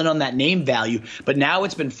all in on that name value. But now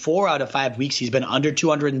it's been 4 out of 5 weeks. He's been under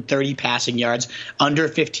 230 passing yards, under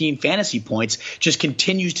 15 fantasy points, just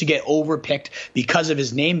continues to get overpicked because of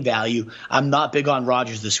his name value. I'm not big on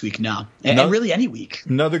Rodgers this week now, and really any week.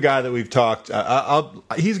 Another guy that we've talked,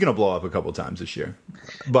 he's going to blow up a couple times this year.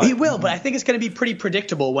 But he will, but I think it's going to be pretty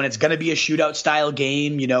predictable when it's going to be a shootout style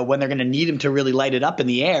game, when they're going to need him to really light it up in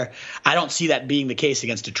the air. I don't see that being the case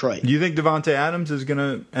against Detroit. Do you think Devontae Adams is going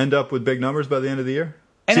to end up with big numbers by the end of the year?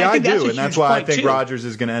 And See, I do, and that's why I think Rodgers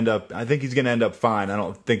is going to end up. I think he's going to end up fine. I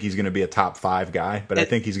don't think he's going to be a top 5 guy, but I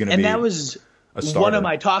think he's going to be. And that was one of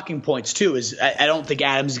my talking points too. Is I don't think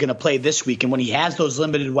Adams is going to play this week, and when he has those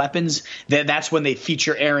limited weapons, that's when they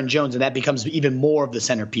feature Aaron Jones, and that becomes even more of the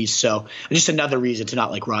centerpiece. So just another reason to not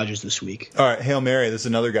like Rodgers this week. All right, Hail Mary. This is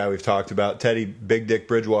another guy we've talked about, Teddy Big Dick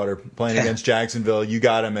Bridgewater playing against Jacksonville. You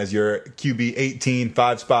got him as your QB 18,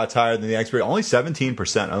 5 spots higher than the expert. Only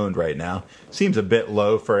 17% owned right now. Seems a bit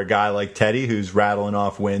low for a guy like Teddy who's rattling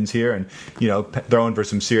off wins here and throwing for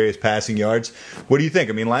some serious passing yards. What do you think?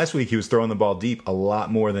 I mean, last week he was throwing the ball deep a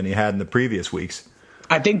lot more than he had in the previous weeks.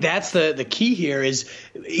 I think that's the key here is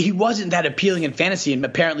he wasn't that appealing in fantasy, and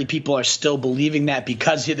apparently people are still believing that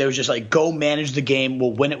because they was just like, go manage the game,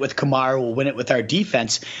 we'll win it with Kamara, we'll win it with our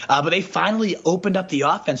defense. But they finally opened up the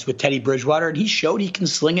offense with Teddy Bridgewater, and he showed he can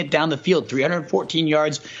sling it down the field. 314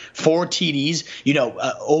 yards, 4 TDs,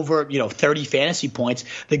 over 30 fantasy points.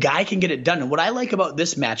 The guy can get it done. And what I like about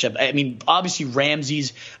this matchup, I mean, obviously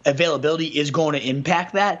Ramsey's availability is going to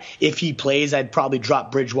impact that. If he plays, I'd probably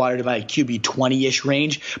drop Bridgewater to my QB 20-ish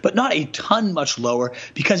range, but not a ton much lower,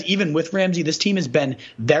 because even with Ramsey, this team has been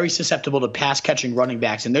very susceptible to pass-catching running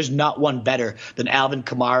backs, and there's not one better than Alvin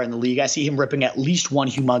Kamara in the league. I see him ripping at least one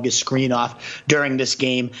humongous screen off during this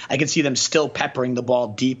game. I can see them still peppering the ball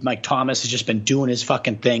deep. Mike Thomas has just been doing his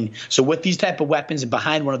fucking thing. So with these type of weapons and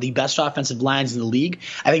behind one of the best offensive lines in the league,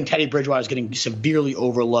 I think Teddy Bridgewater is getting severely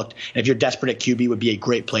overlooked, and if you're desperate at QB, would be a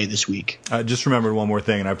great play this week. I just remembered one more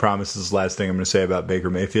thing, and I promise this is the last thing I'm going to say about Baker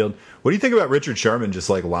Mayfield. What do you think about Richard Sherman just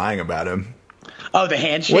like lying about him? Oh, the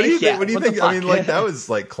handshake? What do you think? Yeah. What do you think? I mean, like, that was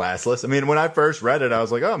like classless. I mean, when I first read it, I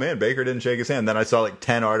was like, oh man, Baker didn't shake his hand. Then I saw like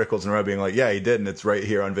 10 articles in a row being like, yeah, he did, and it's right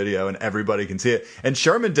here on video, and everybody can see it. And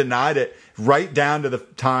Sherman denied it right down to the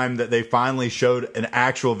time that they finally showed an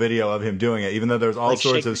actual video of him doing it, even though there was all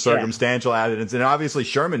sorts of circumstantial evidence. And obviously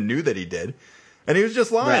Sherman knew that he did, and he was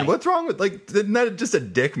just lying. Right. What's wrong with, like, isn't that just a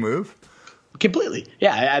dick move? Completely.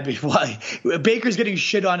 Yeah. I mean, why? Baker's getting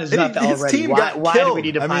shit on his nut already. His team got killed. Why do we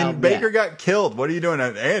need to Baker got killed. What are you doing?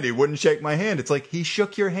 Andy wouldn't shake my hand. It's like, he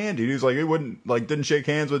shook your hand, dude. He was like, he wouldn't, like, didn't shake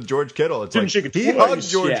hands with George Kittle. It's like, he hugged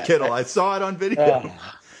George Kittle. I saw it on video.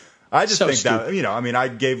 I just think stupid. That, I mean, I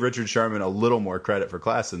gave Richard Sherman a little more credit for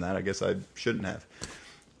class than that. I guess I shouldn't have.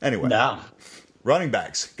 Anyway. No. Running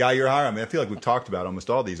backs, guy you're higher. I mean, I feel like we've talked about almost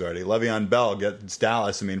all these already. Le'Veon Bell gets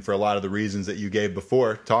Dallas. I mean, for a lot of the reasons that you gave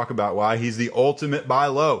before. Talk about why he's the ultimate buy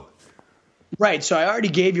low. Right, so I already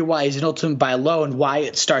gave you why he's an ultimate buy low, and why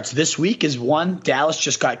it starts this week is, one, Dallas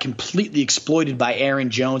just got completely exploited by Aaron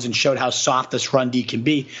Jones and showed how soft this run D can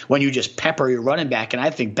be when you just pepper your running back, and I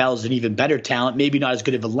think Bell's an even better talent, maybe not as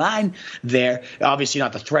good of a line there, obviously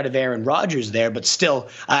not the threat of Aaron Rodgers there, but still,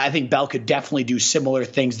 I think Bell could definitely do similar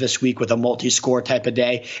things this week with a multi-score type of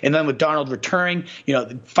day, and then with Darnold returning,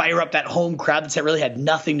 fire up that home crowd that really had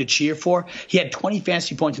nothing to cheer for. He had 20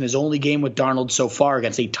 fantasy points in his only game with Darnold so far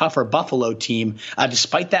against a tougher Buffalo team,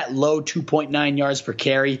 despite that low 2.9 yards per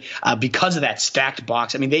carry, because of that stacked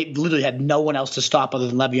box. I mean, they literally had no one else to stop other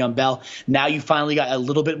than Le'Veon Bell. Now you finally got a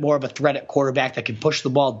little bit more of a threat at quarterback that can push the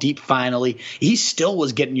ball deep finally. He still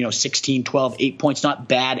was getting, 16, 12, 8 points, not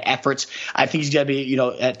bad efforts. I think he's going to be,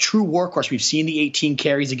 a true workhorse. We've seen the 18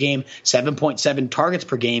 carries a game, 7.7 targets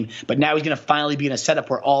per game, but now he's going to finally be in a setup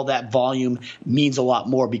where all that volume means a lot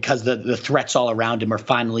more because the threats all around him are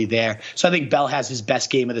finally there. So I think Bell has his best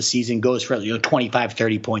game of the season, goes for 25,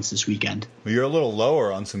 30 points this weekend. Well, you're a little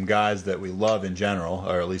lower on some guys that we love in general,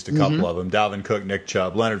 or at least a couple of them. Dalvin Cook, Nick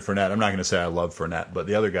Chubb, Leonard Fournette. I'm not going to say I love Fournette, but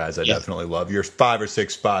the other guys I definitely love. You're 5 or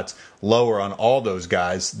 6 spots lower on all those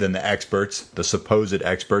guys than the experts, the supposed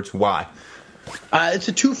experts. Why? It's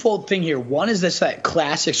a twofold thing here. One is that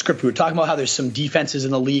classic script. We were talking about how there's some defenses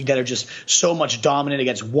in the league that are just so much dominant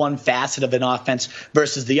against one facet of an offense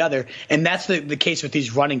versus the other. And that's the case with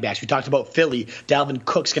these running backs. We talked about Philly. Dalvin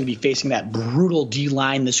Cook's going to be facing that brutal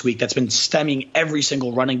D-line this week that's been stemming every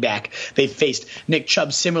single running back they've faced. Nick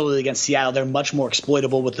Chubb, similarly against Seattle, they're much more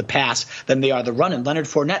exploitable with the pass than they are the run. And Leonard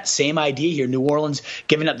Fournette, same idea here. New Orleans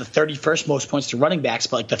giving up the 31st most points to running backs,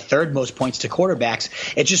 but like the 3rd most points to quarterbacks.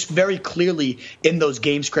 It's just very clearly in those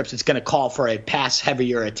game scripts, it's going to call for a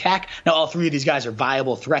pass-heavier attack. Now, all 3 of these guys are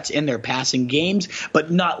viable threats in their passing games,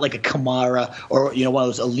 but not like a Kamara or one of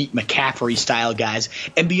those elite McCaffrey-style guys.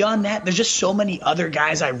 And beyond that, there's just so many other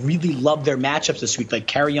guys I really love their matchups this week, like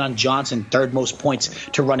Kerryon Johnson, 3rd most points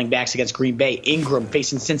to running backs against Green Bay. Ingram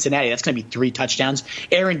facing Cincinnati, that's going to be 3 touchdowns.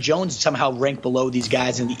 Aaron Jones somehow ranked below these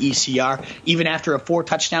guys in the ECR, even after a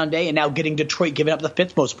 4-touchdown day, and now getting Detroit giving up the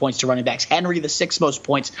 5th most points to running backs. Henry, the 6th most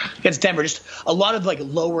points against Denver. Just a lot of like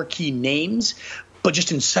lower key names, but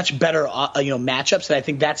just in such better matchups that I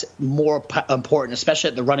think that's more important, especially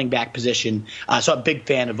at the running back position. So I'm a big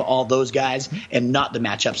fan of all those guys and not the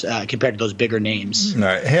matchups compared to those bigger names. All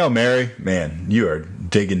right, Hail Mary, man, you are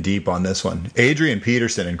digging deep on this one. Adrian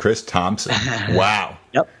Peterson and Chris Thompson. Wow.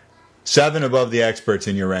 Yep. 7 above the experts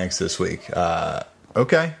in your ranks this week.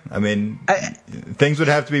 Okay, I mean, things would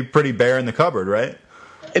have to be pretty bare in the cupboard, right?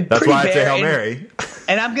 That's why it's a Hail Mary.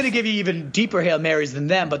 And I'm going to give you even deeper Hail Marys than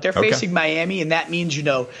them, but they're facing Miami, and that means,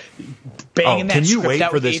 banging that. Can you wait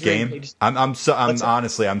for this Adrian game? I'm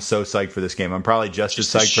honestly, I'm so psyched for this game. I'm probably just as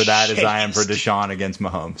psyched for that as I am for Deshaun against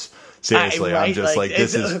Mahomes. Seriously, I'm just like,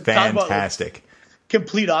 this is fantastic.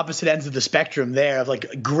 complete opposite ends of the spectrum there of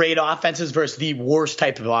like great offenses versus the worst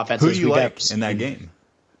type of offenses. Who do you like in that game?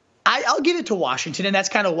 I'll give it to Washington, and that's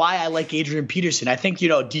kind of why I like Adrian Peterson. I think,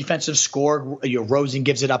 defensive score, Rosen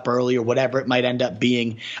gives it up early or whatever it might end up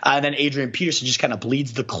being. And then Adrian Peterson just kind of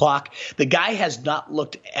bleeds the clock. The guy has not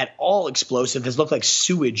looked at all explosive, has looked like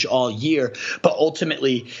sewage all year. But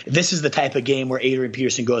ultimately, this is the type of game where Adrian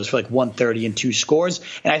Peterson goes for like 130 and 2 scores.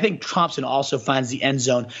 And I think Thompson also finds the end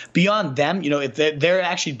zone. Beyond them, if they're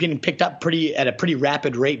actually getting picked up at a pretty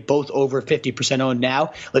rapid rate, both over 50% owned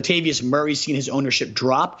now. Latavius Murray's seen his ownership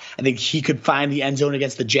drop. I think he could find the end zone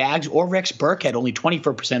against the Jags, or Rex Burkhead, only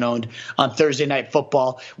 24% owned on Thursday Night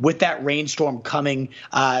Football. With that rainstorm coming,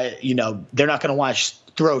 they're not going to want to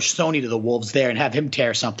throw Sony to the Wolves there and have him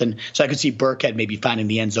tear something. So I could see Burkhead maybe finding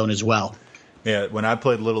the end zone as well. Yeah, when I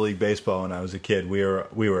played Little League Baseball when I was a kid, we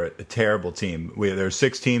were a terrible team. There were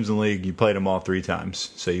 6 teams in the league. You played them all 3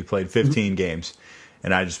 times. So you played 15 games.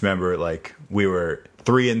 And I just remember, we were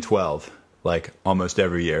 3-12. Almost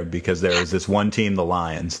every year, because there was this one team, the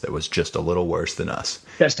Lions, that was just a little worse than us.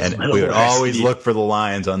 And we would always look for the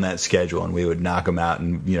Lions on that schedule, and we would knock them out,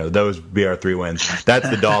 and those would be our 3 wins. That's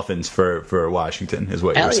the Dolphins for Washington, is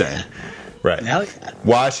what you were saying. Right.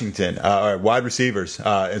 Washington, all right, wide receivers.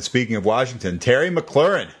 And speaking of Washington, Terry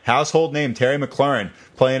McLaurin, household name Terry McLaurin,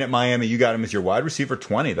 playing at Miami. You got him as your wide receiver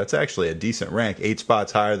 20. That's actually a decent rank, 8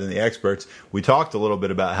 spots higher than the experts. We talked a little bit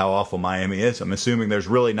about how awful Miami is. I'm assuming there's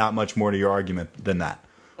really not much more to your argument than that.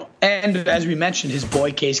 And as we mentioned, his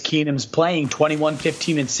boy Case Keenum's playing 21,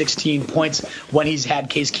 15, and 16 points when he's had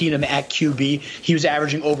Case Keenum at QB. He was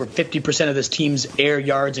averaging over 50% of this team's air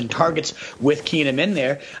yards and targets with Keenum in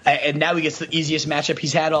there. And now he gets the easiest matchup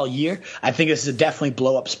he's had all year. I think this is a definitely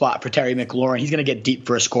blow-up spot for Terry McLaurin. He's going to get deep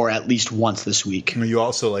for a score at least once this week. You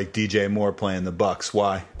also like DJ Moore playing the Bucs.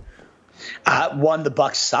 Why? One, the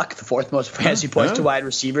Bucs suck, the 4th most fantasy points to wide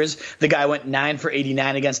receivers. The guy went 9 for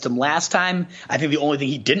 89 against him last time. I think the only thing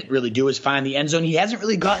he didn't really do is find the end zone. He hasn't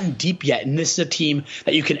really gotten deep yet, and this is a team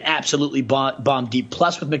that you can absolutely bomb deep.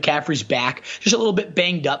 Plus, with McCaffrey's back, just a little bit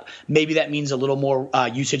banged up, maybe that means a little more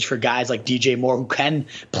usage for guys like DJ Moore, who can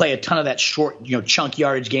play a ton of that short, chunk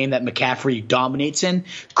yardage game that McCaffrey dominates in.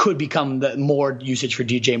 Could become the more usage for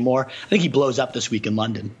DJ Moore. I think he blows up this week in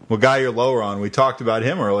London. Well, guy you're lower on, we talked about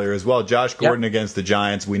him earlier as well. Josh Gordon against the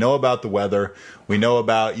Giants. We know about the weather. We know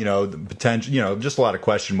about, the potential, just a lot of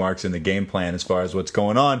question marks in the game plan as far as what's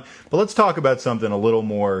going on. But let's talk about something a little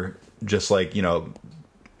more just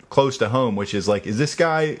close to home, which is is this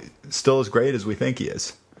guy still as great as we think he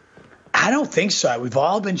is? I don't think so. We've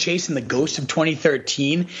all been chasing the ghost of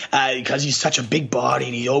 2013 because he's such a big body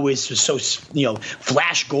and he always was so,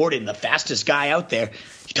 Flash Gordon, the fastest guy out there.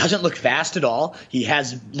 He doesn't look fast at all. He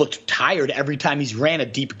has looked tired every time he's ran a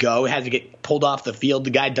deep go. Had to get pulled off the field. The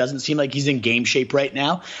guy doesn't seem like he's in game shape right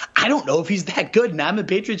now. I don't know if he's that good, and I'm a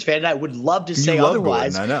Patriots fan, and I would love to say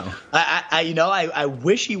otherwise. Gordon, I know. I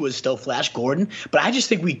wish he was still Flash Gordon, but I just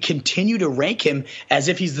think we continue to rank him as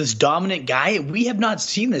if he's this dominant guy. We have not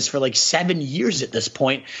seen this for 7 years at this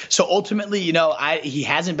point. So ultimately, he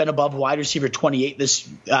hasn't been above wide receiver 28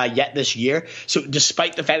 yet this year. So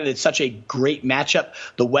despite the fact that it's such a great matchup,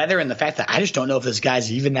 the weather and the fact that I just don't know if this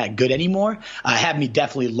guy's even that good anymore have me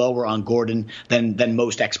definitely lower on Gordon than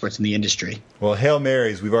most experts in the industry. Well, Hail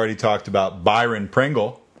Marys, we've already talked about Byron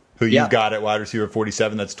Pringle, who you've got at wide receiver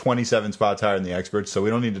 47. That's 27 spots higher than the experts, so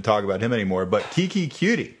we don't need to talk about him anymore. But Kiki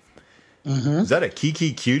Cutie. Is that a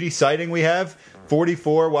Kiki Cutie sighting we have?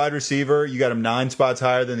 44 wide receiver. You got him 9 spots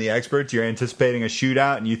higher than the experts. You're anticipating a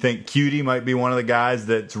shootout, and you think Cutie might be one of the guys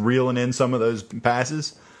that's reeling in some of those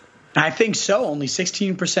passes? I think so. Only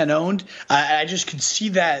 16% owned. I just could see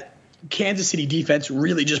that Kansas City defense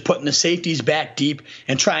really just putting the safeties back deep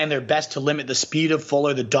and trying their best to limit the speed of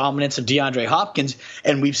Fuller, the dominance of DeAndre Hopkins.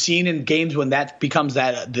 And we've seen in games when that becomes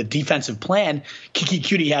the defensive plan, Kiki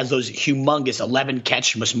Cutie has those humongous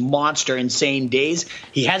 11-catch, monster, insane days.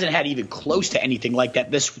 He hasn't had even close to anything like that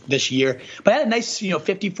this year, but had a nice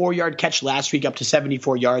 54-yard catch last week, up to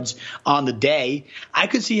 74 yards on the day. I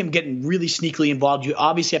could see him getting really sneakily involved. You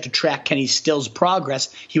obviously have to track Kenny Still's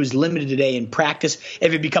progress. He was limited today in practice.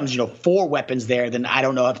 If it becomes 4 weapons there, then I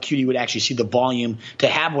don't know if Cutie would actually see the volume to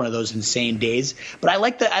have one of those insane days. But I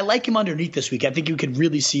like him underneath this week. I think you could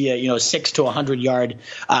really see a 6 to 100 yard,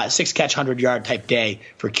 6-catch 100-yard type day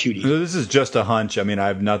for Cutie. This is just a hunch. I mean,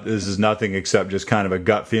 this is nothing except just kind of a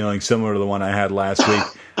gut feeling similar to the one I had last week.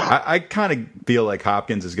 I kind of feel like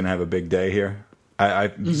Hopkins is going to have a big day here.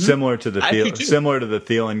 Similar to the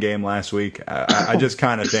Thielen game last week. I just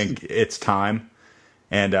kind of think it's time,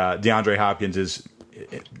 and DeAndre Hopkins is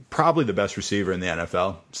probably the best receiver in the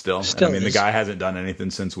NFL still. I mean, the guy hasn't done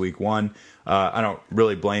anything since week 1. I don't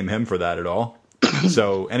really blame him for that at all.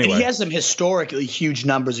 So anyway, and he has some historically huge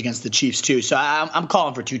numbers against the Chiefs too. So I'm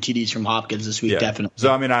calling for 2 TDs from Hopkins this week, definitely.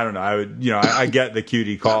 So I mean, I don't know. I would, I get the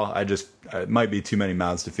QD call. It might be too many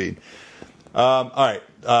mouths to feed. All right,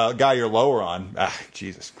 guy you're lower on.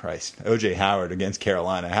 Jesus Christ, OJ Howard against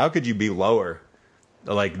Carolina. How could you be lower?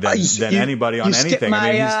 Than anybody on anything.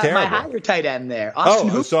 I mean, he's terrible. My higher tight end there.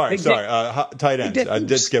 Sorry. Tight ends. I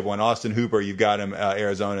did skip one. Austin Hooper, you've got him,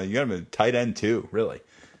 Arizona. You got him at tight end too, really.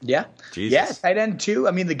 Yeah. Jesus. Yeah, tight end too.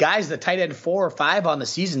 I mean, the guy's the tight end 4 or 5 on the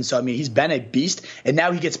season. So, I mean, he's been a beast. And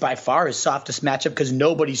now he gets by far his softest matchup because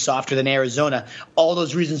nobody's softer than Arizona. All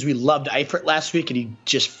those reasons we loved Eifert last week, and he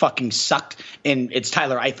just fucking sucked. And it's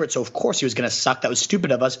Tyler Eifert, so of course he was going to suck. That was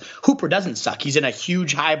stupid of us. Hooper doesn't suck. He's in a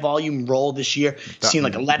huge high-volume role this year. Seen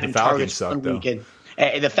like 11 targets one weekend.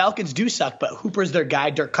 The Falcons do suck, but Hooper's their guy.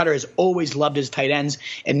 Dirk Cutter has always loved his tight ends,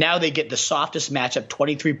 and now they get the softest matchup,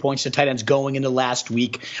 23 points to tight ends going into last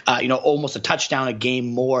week. Almost a touchdown a game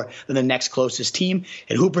more than the next closest team.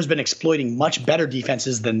 And Hooper's been exploiting much better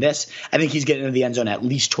defenses than this. I think he's getting into the end zone at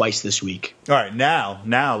least twice this week. All right,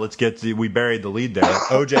 now let's get to – we buried the lead there.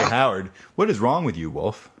 O.J. Howard, what is wrong with you,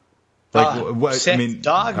 Wolf? Sick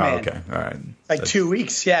dog, man. Okay, all right. Like 2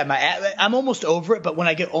 weeks, yeah. I'm almost over it, but when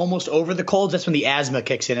I get almost over the colds, that's when the asthma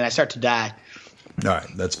kicks in and I start to die. All right,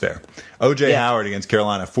 that's fair. O.J. Howard against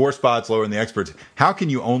Carolina, 4 spots lower than the experts. How can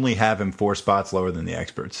you only have him 4 spots lower than the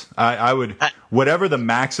experts? I would whatever the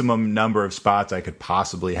maximum number of spots I could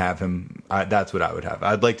possibly have him, that's what I would have.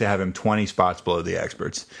 I'd like to have him 20 spots below the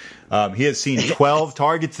experts. He has seen 12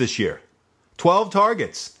 targets this year. 12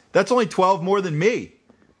 targets. That's only 12 more than me.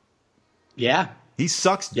 Yeah. He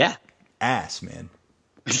sucks ass, man.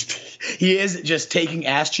 He is just taking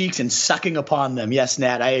ass cheeks and sucking upon them. Yes,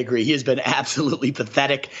 Nat, I agree. He has been absolutely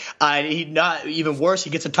pathetic. Not even worse,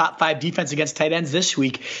 he gets a top 5 defense against tight ends this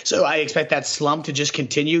week. So I expect that slump to just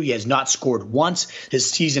continue. He has not scored once. His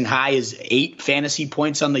season high is 8 fantasy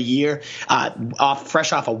points on the year,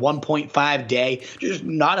 fresh off a 1.5 day. Just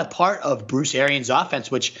not a part of Bruce Arians'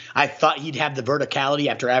 offense, which I thought he'd have the verticality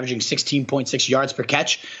after averaging 16.6 yards per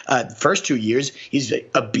catch first 2 years. He's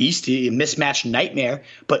a beast, a mismatched nightmare.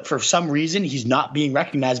 But for some reason, he's not being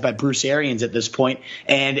recognized by Bruce Arians at this point.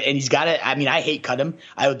 And he's got to – I mean, I hate cut him.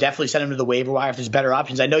 I would definitely send him to the waiver wire if there's better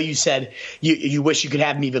options. I know you said you wish you could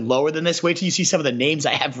have him even lower than this. Wait till you see some of the names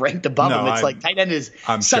I have ranked above him. It's like tight end is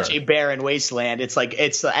such a barren wasteland. It's like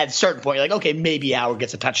it's at a certain point, you're like, okay, maybe Howard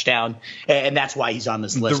gets a touchdown, and that's why he's on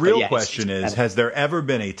this list. The real question is, has there ever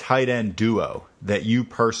been a tight end duo that you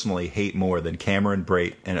personally hate more than Cameron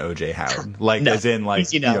Brate and O.J. Howard? No, as in,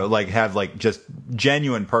 have just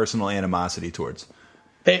genuine personal animosity towards?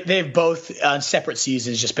 They've both on separate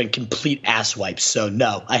seasons just been complete ass wipes. So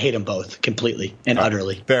no, I hate them both completely and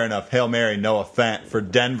utterly. Fair enough. Hail Mary, Noah Fant for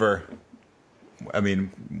Denver. I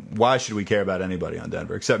mean, why should we care about anybody on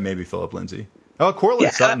Denver except maybe Phillip Lindsay? Oh,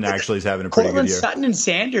 Cortland Sutton actually is having a pretty good year. Sutton and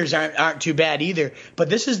Sanders aren't too bad either. But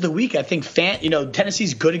this is the week. I think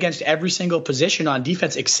Tennessee's good against every single position on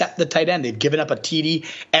defense except the tight end. They've given up a TD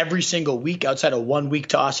every single week outside of 1 week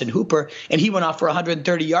to Austin Hooper, and he went off for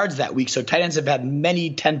 130 yards that week. So tight ends have had many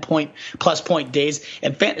 10-plus point days,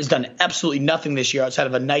 and Fant has done absolutely nothing this year outside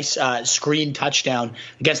of a nice screen touchdown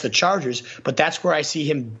against the Chargers. But that's where I see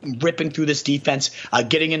him ripping through this defense,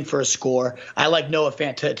 getting in for a score. I like Noah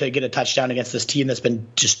Fant to get a touchdown against this team that's been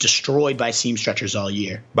just destroyed by seam stretchers all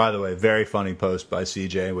year. By the way, very funny post by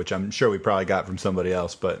CJ, which I'm sure we probably got from somebody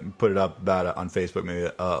else, but put it up on Facebook maybe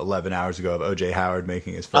 11 hours ago of O.J. Howard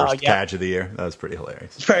making his first catch of the year. That was pretty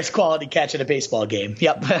hilarious. First quality catch at a baseball game.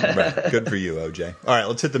 Yep. Right. Good for you, O.J. All right,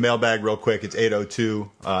 let's hit the mailbag real quick. It's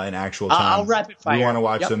 8:02 in actual time. I'll rapid fire. We want to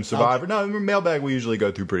watch some Survivor. No, mailbag we usually go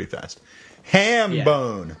through pretty fast.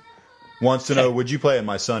 Hambone wants to know, would you play, and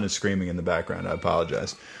my son is screaming in the background. I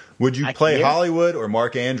apologize. Would you play Hollywood or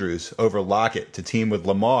Mark Andrews over Lockett to team with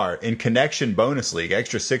Lamar in Connection Bonus League?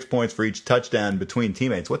 Extra 6 points for each touchdown between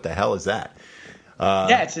teammates. What the hell is that?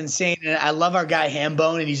 It's insane. And I love our guy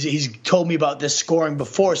Hambone, and he's told me about this scoring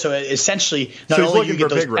before. So essentially, not only you get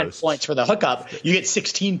those 10 points for the hookup, you get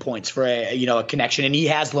 16 points for a connection, and he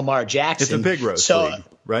has Lamar Jackson. It's a pig roast league,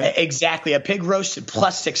 right? Exactly. A pig roast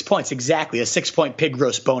plus 6 points. Exactly. A 6-point pig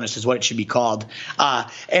roast bonus is what it should be called.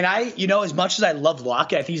 And I, as much as I love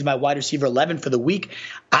Lockett, I think he's my wide receiver 11 for the week.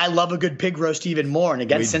 I love a good pig roast even more. And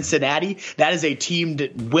against Cincinnati, that is a team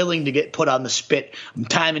willing to get put on the spit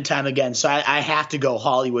time and time again. So I have to go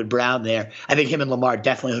Hollywood Brown there. I think him and Lamar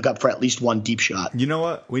definitely hook up for at least one deep shot. You know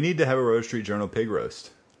what? We need to have a Road Street Journal pig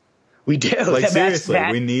roast. We do. Like, seriously,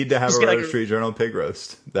 we need to have a Roto Street Journal pig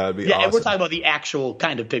roast. That would be awesome. Yeah, and we're talking about the actual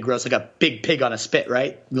kind of pig roast, like a big pig on a spit,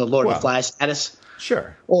 right? The Lord of the Flies status.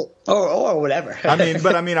 Sure. Or whatever.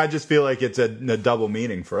 I just feel like it's a double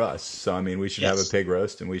meaning for us. So, we should have a pig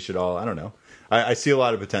roast, and we should all, I don't know. I see a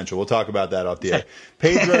lot of potential. We'll talk about that off the air.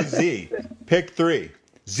 Pedro Z, pick 3.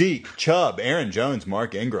 Zeke, Chubb, Aaron Jones,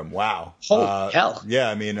 Mark Ingram. Wow. Holy hell.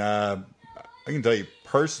 Yeah, I can tell you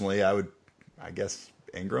personally, I guess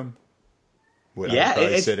Ingram. Would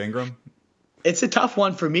I sit Ingram? It's a tough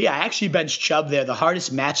one for me. I actually benched Chubb there. The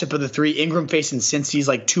hardest matchup of the 3. Ingram facing Cincy's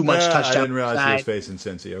like too much touchdown. I didn't realize he was facing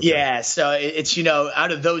Cincy. Okay. Yeah, so it's,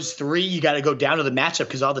 out of those 3, you got to go down to the matchup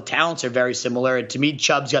because all the talents are very similar. And to me,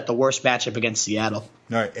 Chubb's got the worst matchup against Seattle.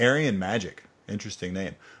 All right, Arian Magic. Interesting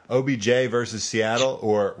name. OBJ versus Seattle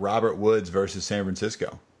or Robert Woods versus San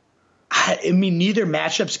Francisco? Neither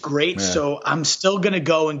matchup's great, so I'm still going to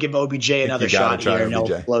go and give OBJ another shot here and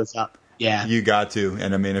it blows up. Yeah. You got to.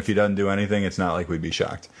 And, if he doesn't do anything, it's not like we'd be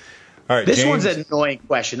shocked. All right, this James, one's an annoying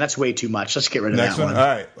question. That's way too much. Let's get rid of next that one. All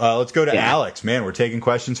right, let's go to Alex. Man, we're taking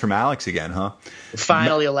questions from Alex again, huh? We're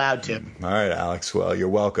finally allowed to. All right, Alex. Well, you're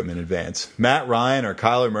welcome in advance. Matt Ryan or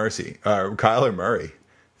Kyler Murray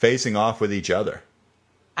facing off with each other?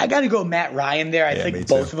 I got to go Matt Ryan there. I think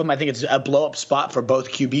both of them. I think it's a blow-up spot for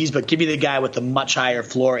both QBs, but give me the guy with the much higher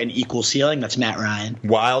floor and equal ceiling. That's Matt Ryan.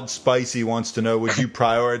 Wild Spicy wants to know, would you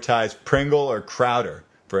prioritize Pringle or Crowder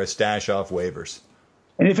for a stash off waivers?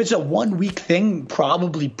 And if it's a 1-week thing,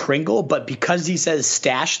 probably Pringle. But because he says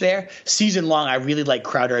stash there, season long, I really like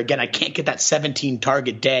Crowder. Again, I can't get that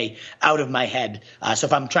 17-target day out of my head. So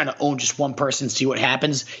if I'm trying to own just one person, see what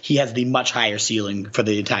happens, he has the much higher ceiling for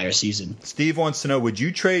the entire season. Steve wants to know, would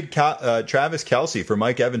you trade Travis Kelce for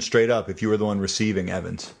Mike Evans straight up if you were the one receiving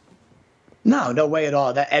Evans? No way at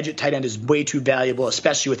all. That edge at tight end is way too valuable,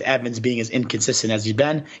 especially with Evans being as inconsistent as he's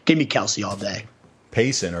been. Give me Kelce all day.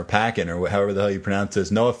 Payson or Packin or however the hell you pronounce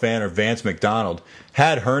this, Noah Fant or Vance McDonald,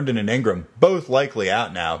 had Herndon and Ingram, both likely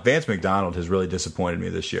out now. Vance McDonald has really disappointed me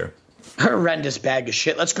this year. Horrendous bag of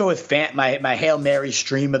shit. Let's go with Fant, my Hail Mary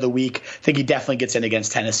stream of the week. I think he definitely gets in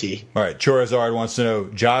against Tennessee. All right, Chorazard wants to know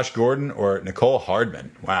Josh Gordon or Nicole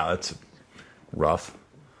Hardman. Wow, that's rough.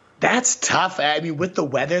 That's tough. With the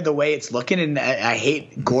weather, the way it's looking, and I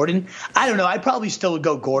hate Gordon. I don't know. I'd probably still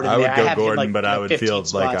go Gordon. I would go Gordon, but I would feel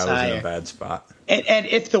like I was in a bad spot. And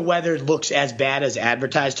if the weather looks as bad as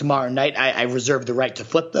advertised tomorrow night, I reserve the right to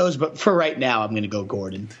flip those. But for right now, I'm going to go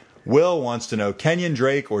Gordon. Will wants to know Kenyon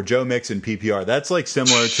Drake or Joe Mixon PPR. That's like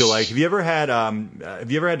similar to like have you ever had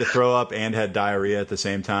to throw up and had diarrhea at the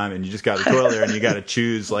same time and you just got the toilet there and you got to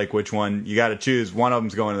choose like which one you got to choose. One of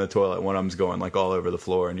them's going in the toilet, one of them's going like all over the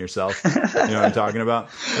floor and yourself. You know what I'm talking about?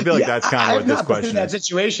 I feel like that's kind of what this question is. In that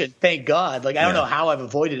situation, thank God. Like I don't know how I've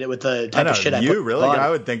avoided it with the type of shit I put. You really?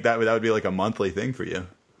 I would think that would be like a monthly thing for you.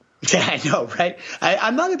 Yeah, I know, right?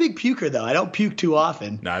 I'm not a big puker though. I don't puke too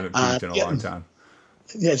often. No, I haven't puked in a long time.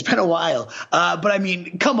 Yeah, it's been a while. But,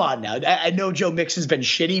 come on now. I know Joe Mixon's been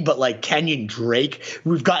shitty, but, like, Kenyon Drake,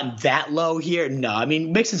 we've gotten that low here? No.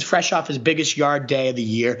 Mixon's fresh off his biggest yard day of the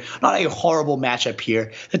year. Not a horrible matchup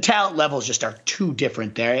here. The talent levels just are too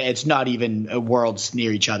different there. It's not even worlds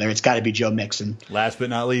near each other. It's got to be Joe Mixon. Last but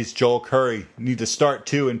not least, Joel Curry. Need to start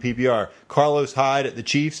 2 in PPR. Carlos Hyde at the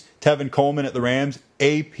Chiefs, Tevin Coleman at the Rams,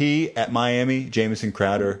 AP at Miami, Jamison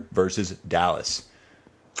Crowder versus Dallas.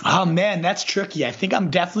 Oh, man, that's tricky. I think I'm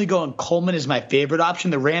definitely going Coleman as my favorite option.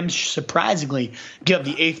 The Rams surprisingly give up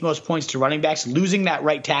the 8th most points to running backs. Losing that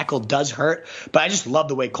right tackle does hurt, but I just love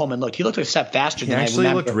the way Coleman looked. He looked a step faster than I remember. He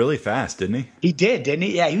actually looked really fast, didn't he? He did, didn't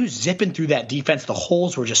he? Yeah, he was zipping through that defense. The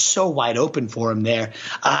holes were just so wide open for him there.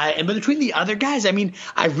 And between the other guys,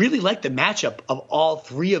 I really like the matchup of all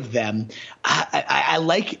 3 of them. I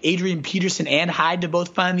like Adrian Peterson and Hyde to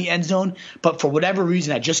both find the end zone, but for whatever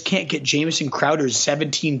reason, I just can't get Jamison Crowder's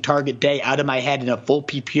 17-target day out of my head in a full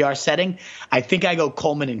PPR setting. I think I go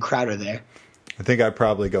Coleman and Crowder there. I think I'd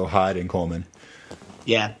probably go Hyde and Coleman.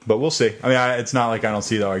 Yeah. But we'll see. It's not like I don't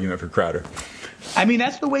see the argument for Crowder.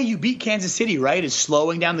 That's the way you beat Kansas City, right? Is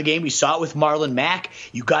slowing down the game. We saw it with Marlon Mack.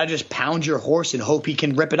 You got to just pound your horse and hope he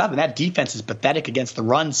can rip it up. And that defense is pathetic against the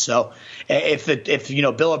run. So if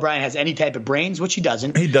Bill O'Brien has any type of brains, which he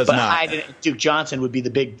doesn't, he does but not. Hyde and Duke Johnson would be the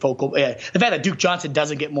big focal. The fact that Duke Johnson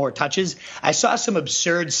doesn't get more touches. I saw some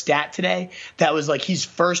absurd stat today that was like he's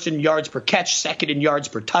first in yards per catch, second in yards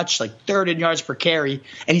per touch, like third in yards per carry,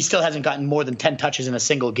 and he still hasn't gotten more than 10 touches in a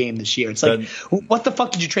single game this year. It's like, what the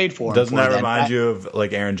fuck did you trade for him? Doesn't that remind you of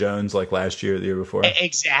like Aaron Jones like last year or the year before?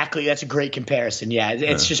 Exactly. That's a great comparison. Yeah,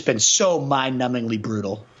 it's just been so mind-numbingly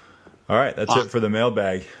brutal. All right, that's it for the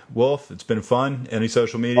mailbag. Wolf, it's been fun. Any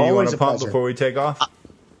social media you want to pump before we take off?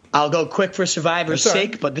 I'll go quick for survivor's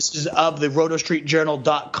sake, but this is of the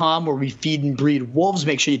rotostreetjournal.com where we feed and breed wolves.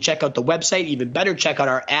 Make sure you check out the website. Even better, check out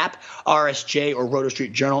our app, RSJ or Roto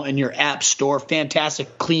Street Journal in your app store.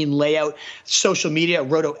 Fantastic, clean layout. Social media,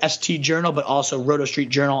 Roto ST Journal, but also Roto Street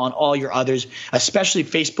Journal on all your others, especially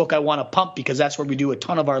Facebook. I want to pump because that's where we do a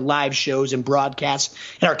ton of our live shows and broadcasts,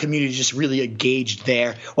 and our community is just really engaged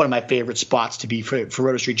there. One of my favorite spots to be for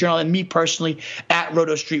Roto Street Journal, and me personally at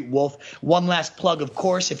Roto Street Wolf. One last plug, of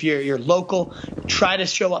course, if you're local, try to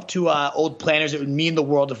show up to Old Planners. It would mean the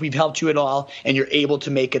world if we've helped you at all and you're able to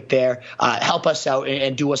make it there. Help us out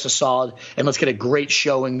and do us a solid, and let's get a great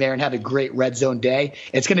showing there and have a great Red Zone day.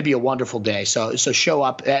 It's going to be a wonderful day, so show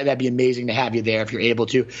up. That'd be amazing to have you there if you're able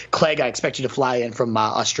to. Clegg, I expect you to fly in from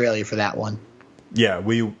Australia for that one. Yeah,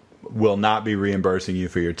 we will not be reimbursing you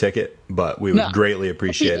for your ticket, but we would greatly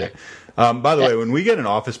appreciate it. By the way, when we get an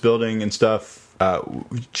office building and stuff,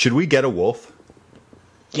 should we get a wolf?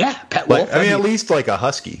 Yeah, pet wolf. At least like a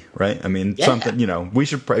husky, right? Something, we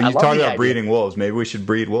should. You talk about breeding wolves. Maybe we should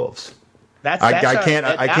breed wolves.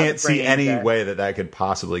 I can't see any way that could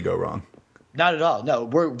possibly go wrong. Not at all. No,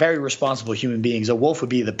 we're very responsible human beings. A wolf would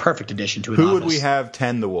be the perfect addition to an office. Who would we have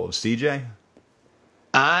tend the wolves? CJ?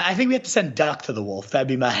 I think we have to send Duck to the wolf. That'd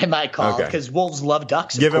be my call because wolves love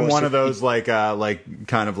ducks. Give him one of those like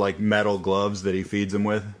kind of like metal gloves that he feeds them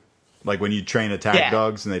with. Like when you train attack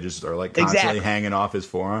dogs and they just are like constantly hanging off his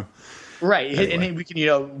forearm. Right. Anyway. And then we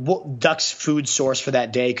can, Duck's food source for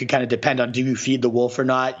that day could kind of depend on, do you feed the wolf or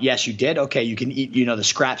not? Yes, you did. Okay, you can eat, the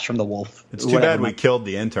scraps from the wolf. It's too bad we killed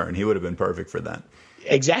the intern. He would have been perfect for that.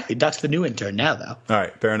 Exactly. Duck's the new intern now, though. All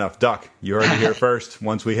right, fair enough. Duck, you heard it here first.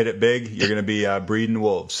 Once we hit it big, you're going to be breeding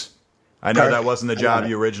wolves. I know that wasn't the job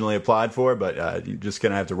you originally applied for, but you're just going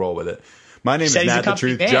to have to roll with it. My name is Nat the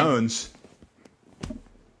Truth Jones.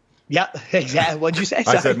 Yeah, exactly. What'd you say?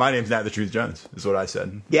 Sorry. I said my name's Nat the Truth Jones, is what I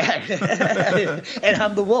said. Yeah. And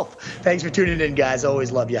I'm the wolf. Thanks for tuning in, guys. Always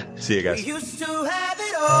love you. See you guys. We used to have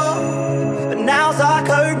it all, but now's our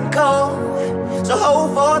curtain call. So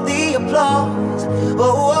hold for the applause.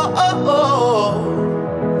 Oh, oh,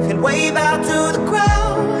 oh. And wave out to the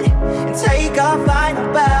crowd and take our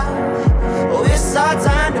final bow. Oh, it's our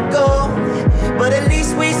time to go, but at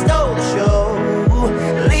least we stole the show.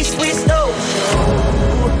 At least we stole the show.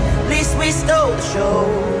 We stole the show.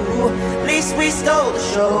 At least we stole the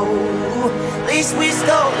show. At least we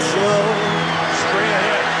stole the show. Straight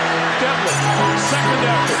ahead. Devlin. Second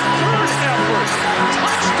effort. Third effort.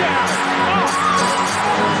 Touchdown.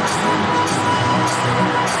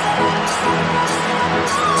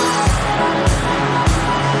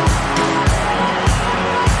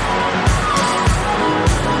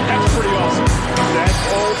 That's pretty awesome. That's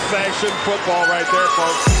old-fashioned football right there,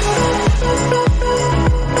 folks.